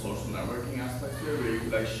this whole social networking aspect to it, where you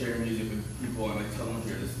could like share music with people and like tell them what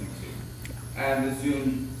you're listening to. And the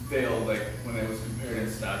Zune failed like when it was compared in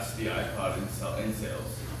stats to the iPod in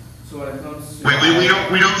sales. So when it comes to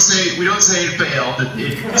we don't say it failed.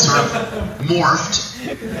 It sort of morphed.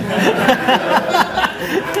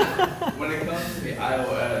 When it comes to the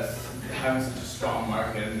iOS having such a strong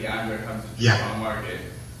market and the Android having such a strong market,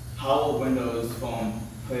 how will Windows Phone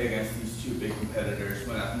play against these two big competitors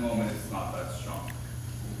when at the moment it's not that strong?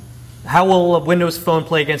 How will Windows Phone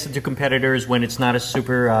play against the two competitors when it's not a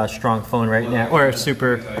super strong phone right now, or a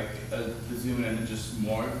super? Like the Zune and just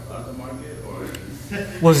morph out of the market, or?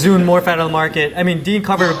 Will Zune morph out of the market? I mean, Dean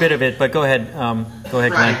covered a bit of it, but go ahead. Go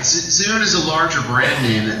ahead, Glenn. Right. Zune is a larger brand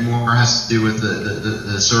name that more has to do with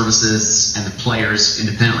the services and the players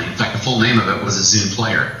independently. In fact, the full name of it was a Zune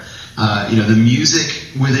player. The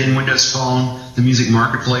music within Windows Phone, the music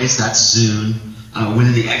marketplace, that's Zune.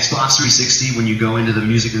 Within the Xbox 360, when you go into the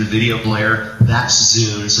music and the video player, that's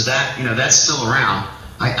Zune. So that, that's still around.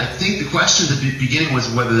 I think the question at the beginning was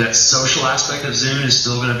whether that social aspect of Zune is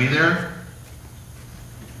still going to be there.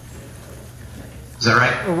 Is that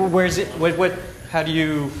right? Where is it? How do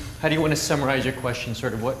you want to summarize your question?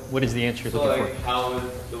 Sort of what is the answer you're looking for? How would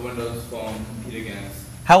the Windows Phone compete against?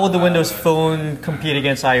 How will the Windows Phone compete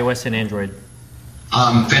against iOS and Android?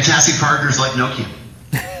 Fantastic partners like Nokia.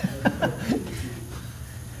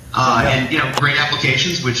 And great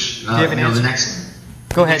applications, which the next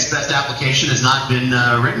best application has not been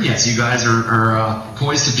written yet. So you guys are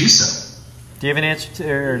poised to do so. Do you have an answer to?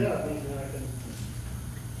 Or? Yeah,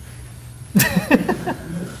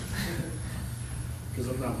 because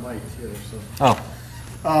I'm not mic'd here. So.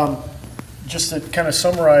 Oh. Just kind of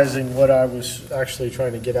summarizing what I was actually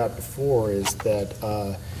trying to get at before is that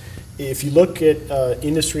if you look at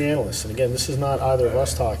industry analysts, and again, this is not either of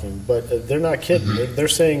us talking, but they're not kidding. They're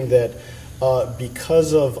saying that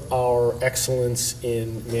because of our excellence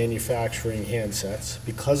in manufacturing handsets,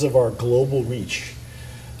 because of our global reach,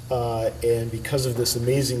 and because of this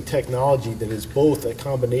amazing technology that is both a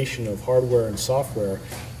combination of hardware and software,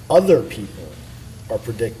 other people are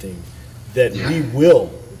predicting that we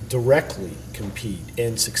will directly compete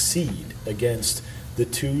and succeed against the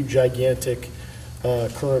two gigantic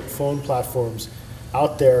current phone platforms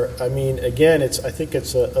out there. I mean, again, I think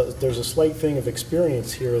there's a slight thing of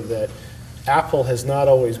experience here that Apple has not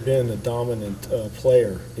always been a dominant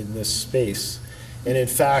player in this space. And in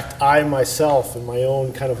fact, I myself, in my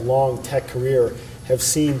own kind of long tech career, have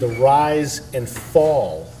seen the rise and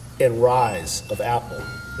fall and rise of Apple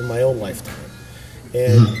in my own lifetime.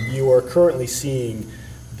 And you are currently seeing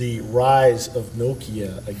the rise of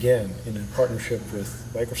Nokia again in a partnership with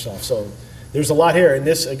Microsoft. So there's a lot here. And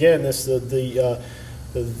this, again, the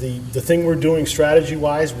the thing we're doing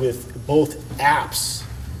strategy-wise with both apps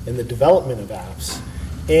and the development of apps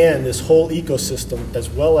and this whole ecosystem, as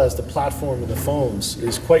well as the platform and the phones,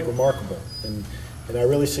 is quite remarkable. And I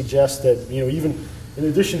really suggest that, even in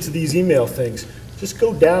addition to these email things, just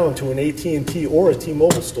go down to an AT&T or a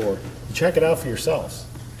T-Mobile store and check it out for yourselves.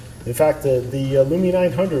 In fact, the Lumi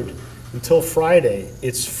 900, until Friday,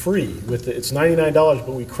 it's free. It's $99,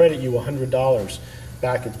 but we credit you $100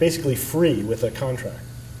 back. It's basically free with a contract.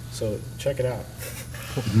 So check it out.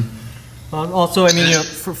 Also, I mean,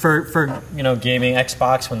 for gaming,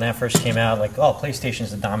 Xbox, when that first came out, like, oh,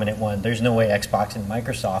 PlayStation's the dominant one. There's no way Xbox and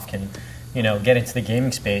Microsoft can, get into the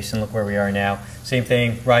gaming space, and look where we are now. Same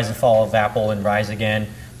thing, rise and fall of Apple and rise again.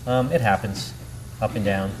 It happens, up and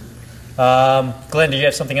down. Glenn, do you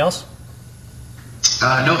have something else?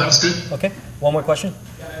 No, that was good. Okay, one more question.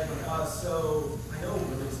 Yeah, so I know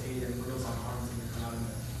Windows 8 and Windows on ARM is going to come out in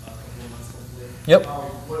a couple of months, hopefully. Yep.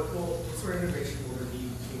 What sort of integration will there be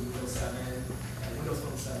between Windows 7, Windows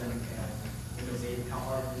Phone 7, and Windows 8? How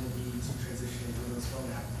hard will it be to transition a Windows Phone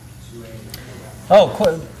app to a Windows app? Oh,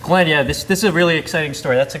 Glenn, yeah, this is a really exciting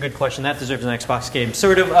story. That's a good question. That deserves an Xbox game.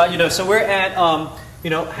 Sort of, so we're at,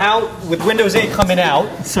 how, with Windows 8 coming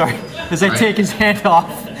out, sorry, as I take his hand off.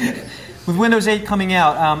 With Windows 8 coming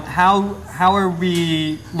out, how are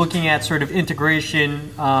we looking at sort of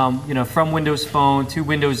integration, from Windows Phone to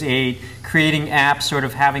Windows 8, creating apps, sort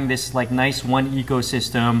of having this like nice one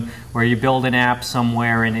ecosystem where you build an app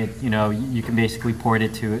somewhere and it, you can basically port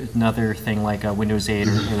it to another thing like Windows 8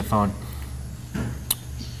 or the phone.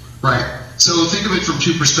 Right. So think of it from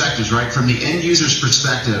two perspectives, right? From the end user's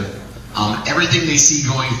perspective, everything they see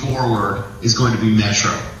going forward is going to be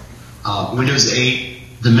Metro. Windows 8.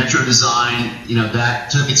 The Metro design,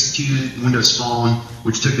 that took its cue, Windows Phone,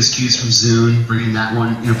 which took its cues from Zune, bringing that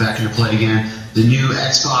one, back into play again. The new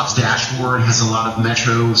Xbox dashboard has a lot of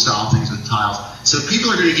Metro style things with tiles. So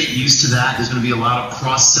people are going to get used to that. There's going to be a lot of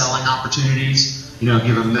cross-selling opportunities. Give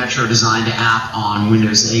a Metro designed app on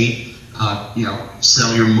Windows 8,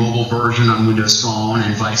 sell your mobile version on Windows Phone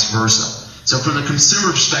and vice versa. So from the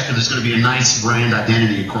consumer perspective, there's going to be a nice brand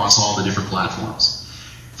identity across all the different platforms.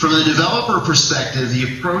 From the developer perspective,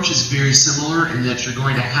 the approach is very similar in that you're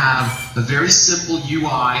going to have a very simple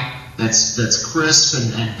UI that's crisp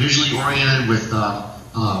and visually oriented with high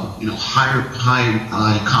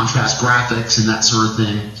contrast graphics and that sort of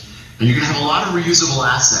thing. And you're going to have a lot of reusable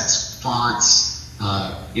assets, fonts,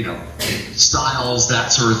 styles,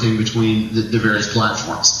 that sort of thing between the various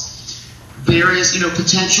platforms. There is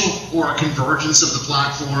potential for a convergence of the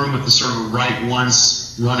platform with the sort of write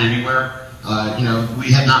once, run anywhere.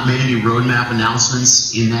 We have not made any roadmap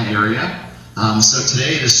announcements in that area. So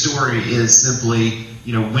today the story is simply,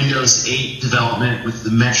 Windows 8 development with the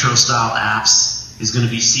Metro style apps is going to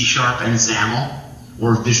be C# and XAML,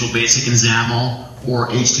 or Visual Basic and XAML, or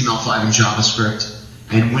HTML5 and JavaScript.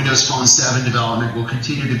 And Windows Phone 7 development will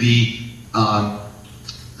continue to be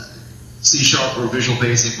C# or Visual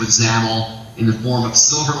Basic with XAML in the form of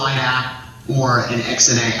Silverlight app or an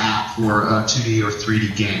XNA app for a 2D or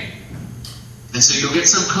 3D game. And so you'll get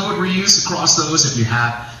some code reuse across those if you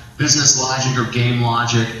have business logic or game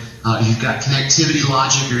logic. If you've got connectivity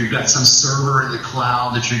logic or you've got some server in the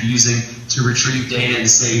cloud that you're using to retrieve data and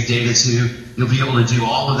save data to, you'll be able to do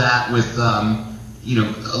all of that with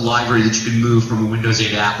a library that you can move from a Windows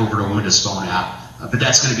 8 app over to a Windows Phone app. But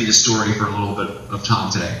that's going to be the story for a little bit of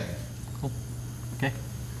time today. Cool. Okay.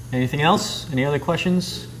 Anything else? Any other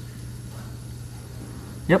questions?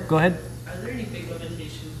 Yep, go ahead. Are there any big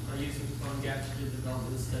limitations by using PhoneGap to do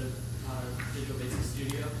development instead of Visual Basic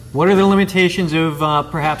Studio? What are the limitations of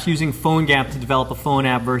perhaps using PhoneGap to develop a phone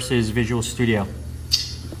app versus Visual Studio?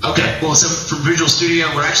 Okay, well, so for Visual Studio,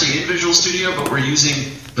 we're actually in Visual Studio, but we're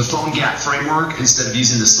using the PhoneGap framework instead of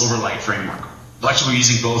using the Silverlight framework. Well, actually, we're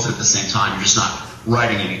using both at the same time. You're just not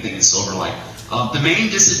writing anything in Silverlight. The main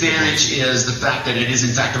disadvantage is the fact that it is,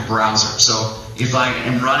 in fact, a browser. So if I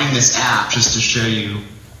am running this app, just to show you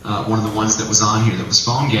one of the ones that was on here that was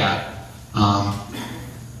PhoneGap,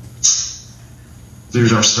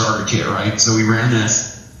 there's our starter kit, right? So we ran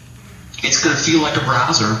this. It's going to feel like a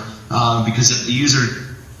browser because if the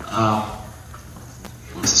user,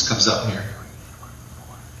 once this comes up here,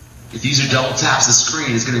 if the user double taps the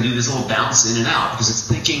screen, it's going to do this little bounce in and out because it's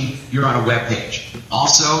thinking you're on a web page.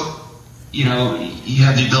 Also, you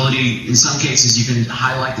have the ability, in some cases, you can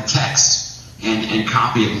highlight the text and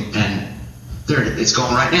copy it, and there it's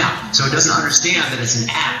going right now. So it doesn't understand that it's an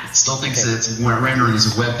app. It still thinks that it's rendering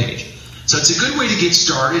as a web page. So it's a good way to get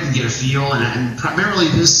started and get a feel, and primarily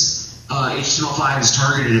this HTML5 is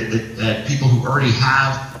targeted at people who already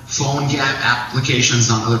have phone gap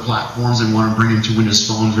applications on other platforms and want to bring them to Windows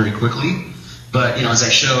Phone very quickly. But as I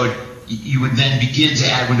showed, you would then begin to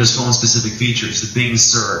add Windows Phone specific features, the Bing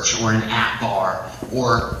search or an app bar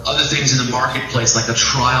or other things in the marketplace like a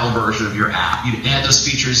trial version of your app. You'd add those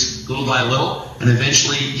features little by little, and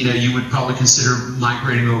eventually you would probably consider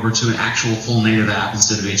migrating over to an actual full native app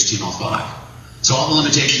instead of HTML5. So all the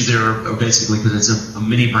limitations there are basically because it's a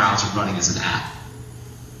mini browser running as an app.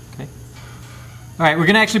 Okay. All right, we're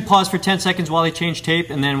going to actually pause for 10 seconds while they change tape,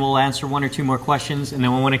 and then we'll answer one or two more questions, and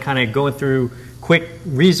then we want to kind of go through quick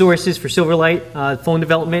resources for Silverlight phone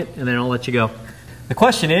development, and then I'll let you go. The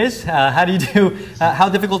question is, how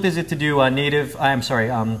difficult is it to do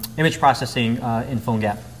image processing in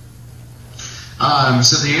PhoneGap?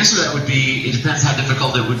 So the answer to that would be, it depends how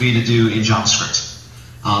difficult it would be to do in JavaScript.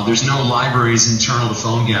 There's no libraries internal to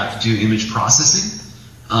PhoneGap to do image processing.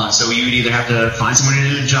 So you would either have to find some way to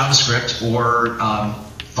do it in JavaScript or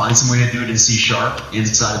find some way to do it in C#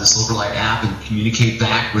 inside of the Silverlight app and communicate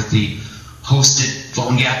back with the hosted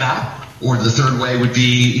PhoneGap app. Or the third way would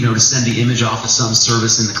be, to send the image off to some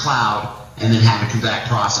service in the cloud and then have it come back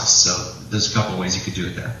processed. So there's a couple of ways you could do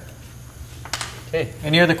it there. Okay.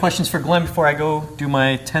 Any other questions for Glenn before I go do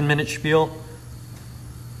my 10-minute spiel?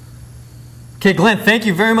 Okay, Glenn, thank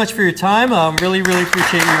you very much for your time. Really, really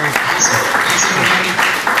appreciate your...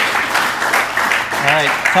 All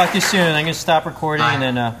right, talk to you soon. I'm going to stop recording and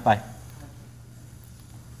then bye.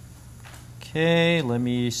 Okay, let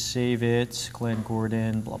me save it. Glenn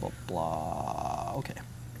Gordon, blah, blah, blah. Okay.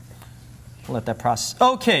 Let that process.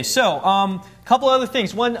 Okay, so a couple other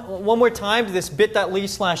things. One more time, this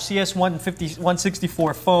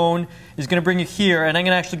bit.ly/CS164 phone is going to bring you here, and I'm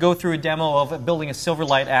going to actually go through a demo of building a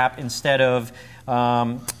Silverlight app instead of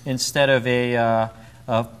a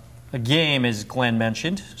game, as Glenn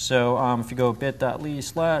mentioned. So if you go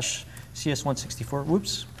bit.ly/CS164,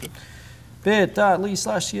 whoops.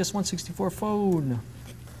 bit.ly/CS164 phone.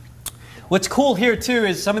 What's cool here too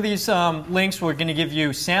is some of these links we're going to give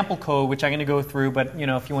you sample code, which I'm going to go through. But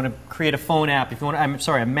if you want to create a phone app, if you want,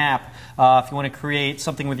 a map, if you want to create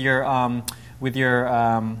something with your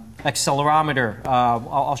accelerometer,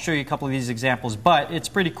 I'll show you a couple of these examples. But it's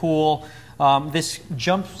pretty cool. This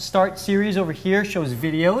Jump Start series over here shows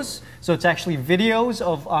videos. So it's actually videos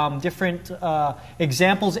of different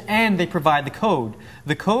examples, and they provide the code.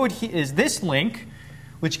 The code is this link,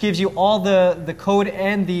 which gives you all the code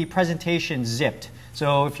and the presentation zipped.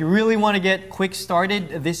 So if you really want to get quick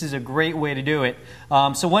started, this is a great way to do it.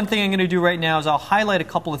 So one thing I'm going to do right now is I'll highlight a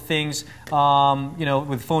couple of things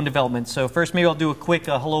with phone development. So first, maybe I'll do a quick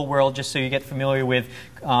hello world just so you get familiar with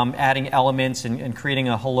adding elements and creating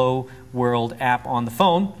a hello world app on the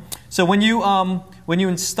phone. So when you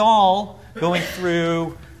install, going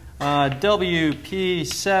through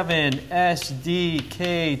WP7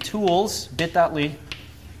 SDK tools, bit.ly,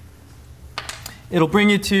 it'll bring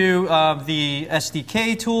you to the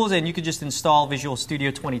SDK tools, and you can just install Visual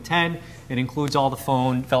Studio 2010. It includes all the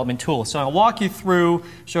phone development tools. So I'll walk you through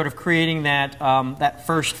sort of creating that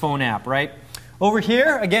first phone app, right? Over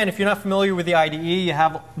here, again, if you're not familiar with the IDE, you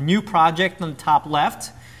have New Project on the top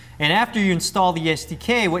left. And after you install the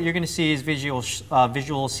SDK, what you're going to see is Visual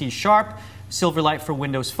C#, Silverlight for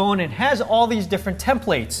Windows Phone. It has all these different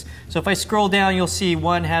templates. So if I scroll down, you'll see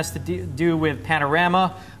one has to do with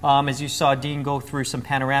Panorama. As you saw Dean go through some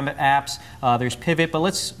Panorama apps. There's Pivot, but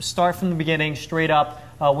let's start from the beginning, straight up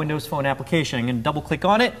Windows Phone application. I'm going to double click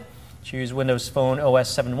on it, choose Windows Phone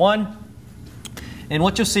OS 7.1. And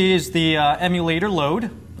what you'll see is the emulator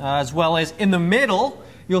load, as well as in the middle,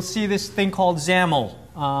 you'll see this thing called XAML.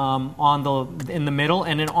 In the middle,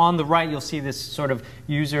 and then on the right you'll see this sort of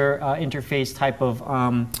user interface type of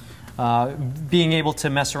being able to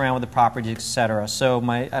mess around with the properties, etc. So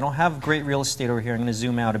I don't have great real estate over here. I'm going to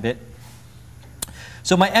zoom out a bit.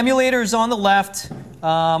 So my emulator is on the left.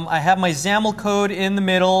 I have my XAML code in the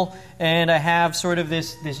middle, and I have sort of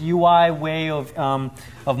this UI way of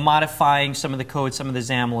modifying some of the code, some of the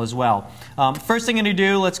XAML as well. First thing I'm going to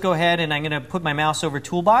do, let's go ahead and I'm going to put my mouse over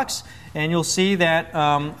Toolbox, and you'll see that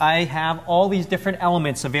I have all these different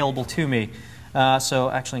elements available to me. So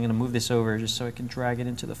actually I'm going to move this over just so I can drag it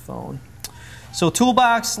into the phone. So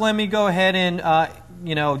Toolbox, let me go ahead and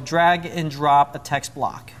drag and drop a text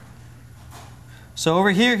block. So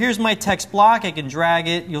over here, here's my text block. I can drag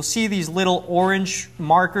it. You'll see these little orange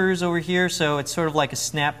markers over here. So it's sort of like a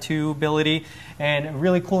snap to ability, and a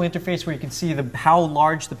really cool interface where you can see how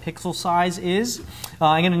large the pixel size is.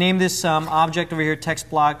 I'm going to name this object over here,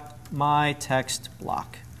 text block, my text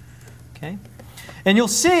block. Okay, and you'll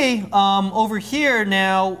see over here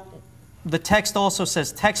now, the text also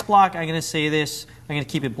says text block. I'm going to say this. I'm going to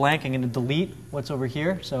keep it blank. I'm going to delete what's over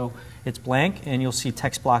here. So it's blank, and you'll see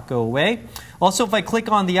text block go away. Also, if I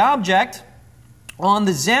click on the object, on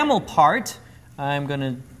the XAML part, I'm going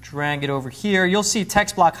to drag it over here. You'll see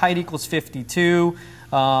text block height equals 52.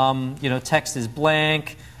 Text is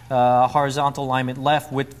blank. Horizontal alignment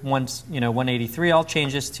left, width 183. I'll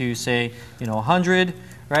change this to say 100.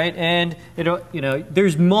 Right, and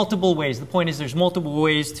there's multiple ways. The point is, there's multiple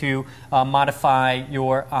ways to modify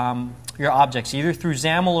your objects, either through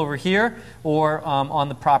XAML over here or on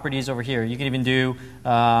the properties over here. You can even do,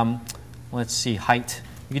 let's see, height.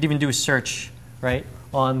 You could even do a search, right,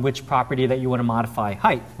 on which property that you want to modify.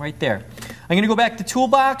 Height, right there. I'm going to go back to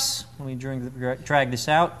Toolbox. Let me drag this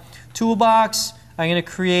out. Toolbox. I'm going to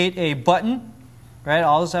create a button. Right,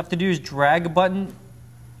 all I have to do is drag a button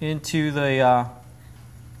into the.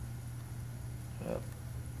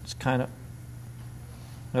 I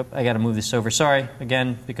got to move this over. Sorry,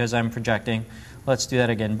 again, because I'm projecting. Let's do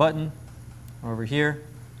that again. Button over here.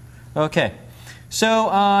 Okay, so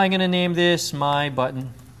I'm going to name this my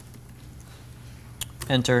button.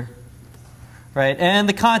 Enter. Right, and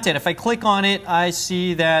the content. If I click on it, I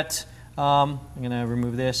see that I'm going to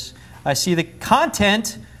remove this. I see the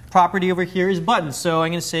content property over here is button. So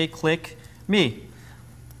I'm going to say click me.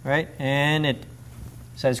 Right, and it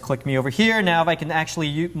says click me over here. Now if I can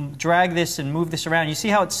actually drag this and move this around, you see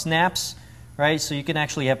how it snaps, right? So you can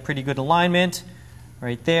actually have pretty good alignment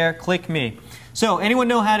right there. Click me. So anyone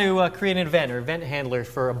know how to create an event or event handler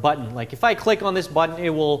for a button? Like if I click on this button, it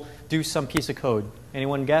will do some piece of code.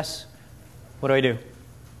 Anyone guess? What do I do?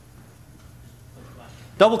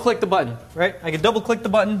 Double click the button, right? I can double click the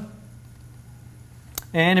button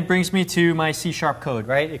and it brings me to my C# code,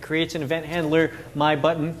 right? It creates an event handler, my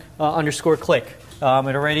button underscore click. It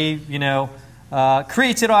already,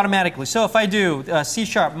 creates it automatically. So if I do C#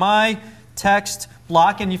 my text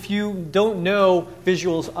block, and if you don't know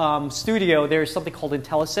Visual Studio, there's something called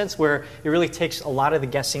IntelliSense where it really takes a lot of the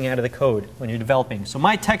guessing out of the code when you're developing. So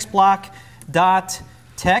my text block dot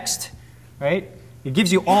text, right? It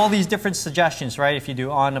gives you all these different suggestions, right? If you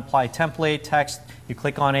do on apply template text, you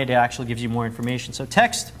click on it, it actually gives you more information. So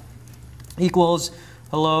text equals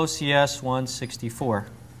hello CS164.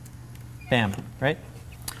 Bam, right?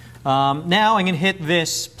 Now I'm going to hit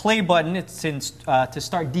this play button. It's to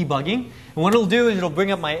start debugging. And what it'll do is it'll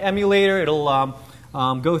bring up my emulator. It'll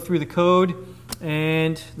go through the code.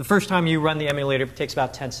 And the first time you run the emulator, it takes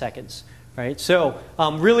about 10 seconds. Right? So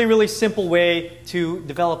really, really simple way to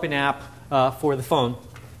develop an app for the phone.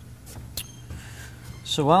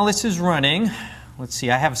 So while this is running, let's see.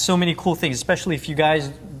 I have so many cool things, especially if you guys,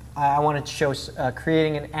 I wanted to show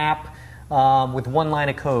creating an app with one line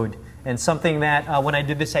of code. And something that when I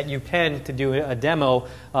did this at UPenn to do a demo,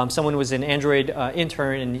 someone was an Android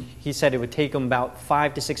intern, and he said it would take him about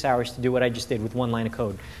 5 to 6 hours to do what I just did with one line of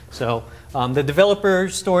code. So the developer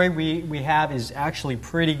story we have is actually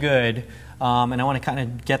pretty good. And I want to kind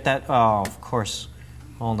of get that. Oh, of course.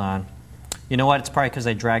 Hold on. You know what? It's probably because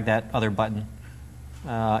I dragged that other button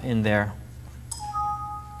in there.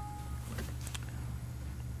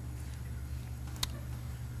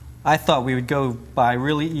 I thought we would go by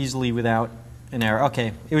really easily without an error.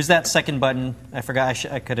 Okay, it was that second button. I forgot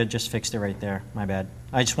I could have just fixed it right there. My bad.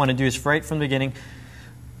 I just want to do this right from the beginning.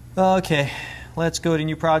 Okay, let's go to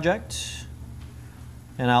new project.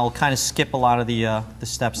 And I'll kind of skip a lot of the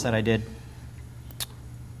steps that I did.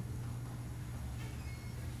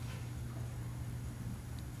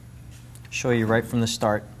 Show you right from the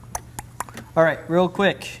start. All right, real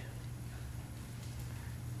quick.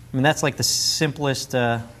 I mean, that's like the simplest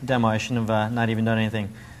demo. I shouldn't have not even done anything.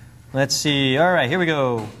 Let's see. All right, here we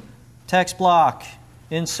go. Text block,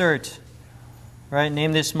 insert. Right,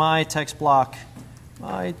 name this my text block.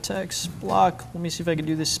 My text block. Let me see if I can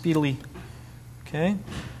do this speedily. Okay.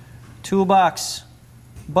 Toolbox,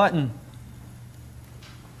 button.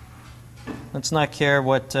 Let's not care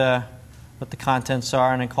what the contents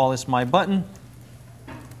are, and I call this my button.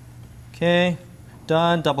 Okay,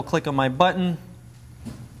 done. Double click on my button.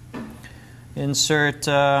 Insert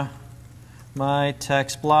my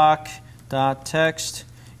text block dot text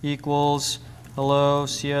equals hello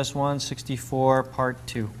CS164 part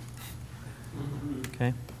 2.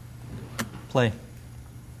 Okay. Play.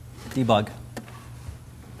 Debug.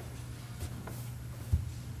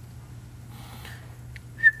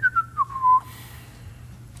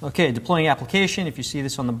 Okay, deploying application. If you see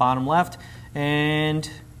this on the bottom left,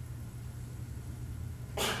 and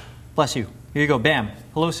bless you. Here you go, bam.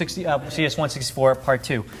 Hello CS164 part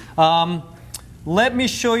 2. let me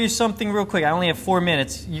show you something real quick. I only have 4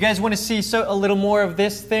 minutes. You guys want to see a little more of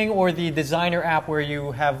this thing or the designer app where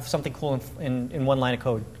you have something cool in one line of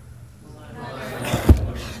code?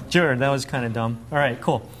 Sure, that was kind of dumb. All right,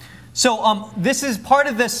 cool. So this is part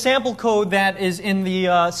of the sample code that is in the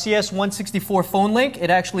CS164 phone link. It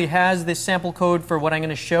actually has this sample code for what I'm going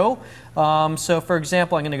to show. So for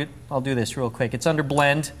example, I'll do this real quick. It's under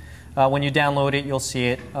Blend. When you download it, you'll see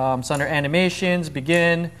it. It's under Animations,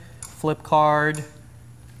 Begin, Flip Card.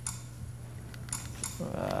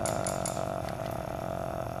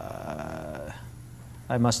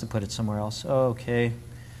 I must have put it somewhere else. Okay.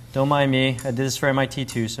 Don't mind me. I did this for MIT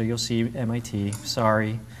too, so you'll see MIT.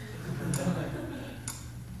 Sorry.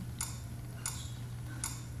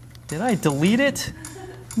 Did I delete it?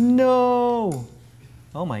 No.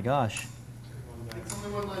 Oh my gosh. It's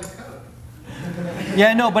only one line of code.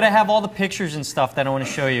 Yeah, no, but I have all the pictures and stuff that I want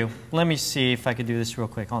to show you. Let me see if I could do this real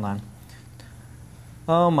quick. Hold on.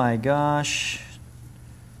 Oh my gosh.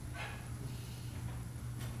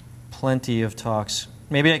 Plenty of talks.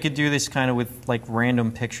 Maybe I could do this kind of with like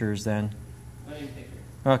random pictures then.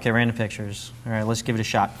 Okay, random pictures. All right, let's give it a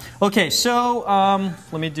shot. Okay, so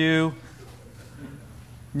let me do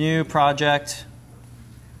new project.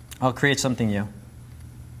 I'll create something new.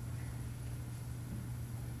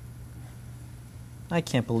 I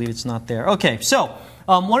can't believe it's not there. Okay, so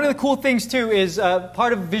one of the cool things too is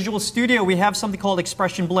part of Visual Studio we have something called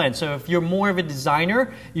Expression Blend. So if you're more of a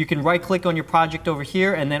designer, you can right click on your project over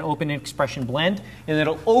here and then open Expression Blend, and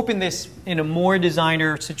it'll open this in a more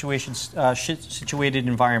designer situated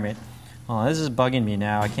environment. Oh, this is bugging me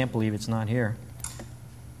now. I can't believe it's not here.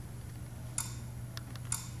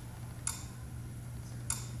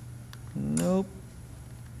 Nope.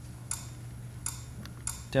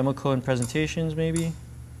 Demo code and presentations, maybe?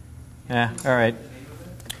 Yeah, all right.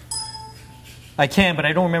 I can, but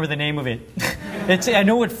I don't remember the name of it. I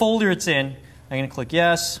know what folder it's in. I'm going to click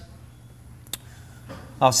yes.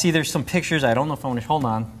 I'll see there's some pictures. I don't know if I want to, hold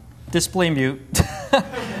on. Display mute.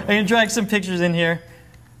 I can drag some pictures in here.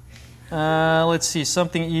 Let's see,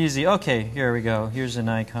 something easy. Okay, here we go. Here's an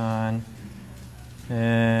icon.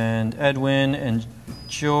 And Edwin and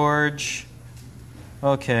George.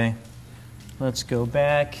 Okay. Let's go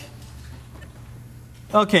back.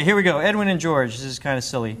 Okay, here we go. Edwin and George. This is kind of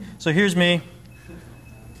silly. So here's me.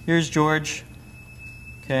 Here's George.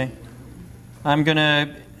 Okay. I'm going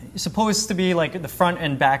to, it's supposed to be like the front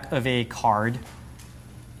and back of a card.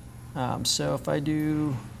 So if I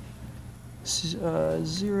do 0,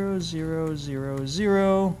 0, 0,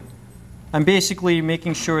 0, I'm basically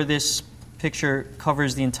making sure this picture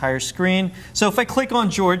covers the entire screen. So if I click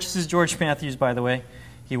on George, this is George Matthews, by the way.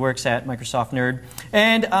 He works at Microsoft Nerd.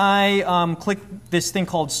 And I click this thing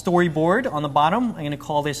called Storyboard on the bottom. I'm going to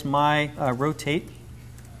call this my Rotate.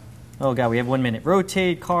 Oh, God, we have 1 minute.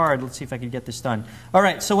 Rotate card. Let's see if I can get this done. All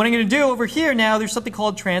right, so what I'm going to do over here now, there's something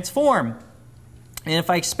called Transform. And if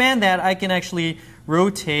I expand that, I can actually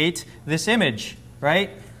rotate this image, right?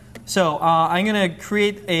 So I'm going to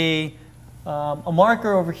create a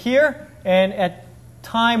marker over here. And at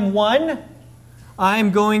time 1,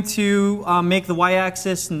 I'm going to make the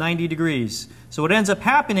y-axis 90 degrees. So what ends up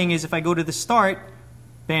happening is if I go to the start,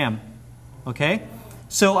 bam, okay?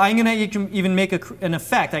 So I'm going to even make an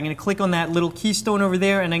effect. I'm going to click on that little keystone over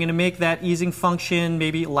there, and I'm going to make that easing function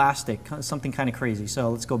maybe elastic, something kind of crazy.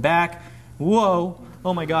 So let's go back. Whoa,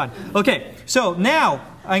 oh my God. Okay, so now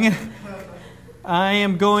I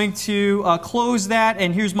am going to close that,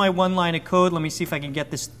 and here's my one line of code. Let me see if I can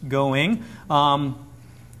get this going.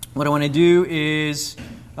 What I want to do is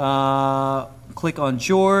click on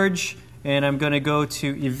George, and I'm going to go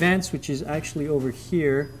to Events, which is actually over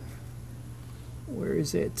here. Where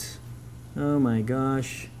is it? Oh my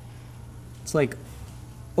gosh. It's like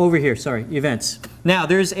over here, sorry, Events. Now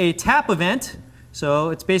there's a tap event. So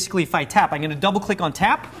it's basically if I tap, I'm going to double click on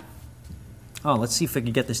tap. Oh, let's see if I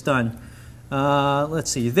can get this done.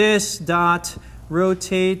 Let's see, this dot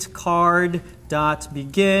rotate card dot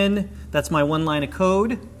begin. That's my one line of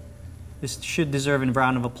code. This should deserve a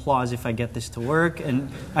round of applause if I get this to work,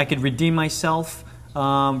 and I could redeem myself.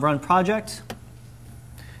 Run project.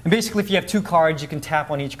 And basically, if you have 2 cards, you can tap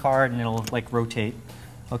on each card, and it'll like rotate.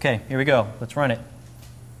 Okay, here we go. Let's run it.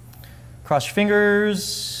 Cross your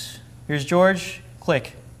fingers. Here's George.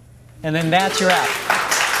 Click, and then that's your app.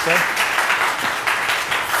 Okay.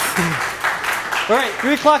 All right,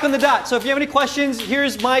 3 o'clock on the dot. So if you have any questions,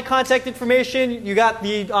 here's my contact information. You got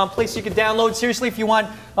the place you can download. Seriously, if you want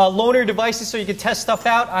loaner devices so you can test stuff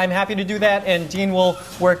out, I'm happy to do that, and Dean will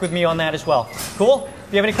work with me on that as well. Cool?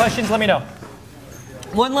 If you have any questions, let me know.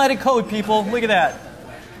 One line of code, people. Look at that.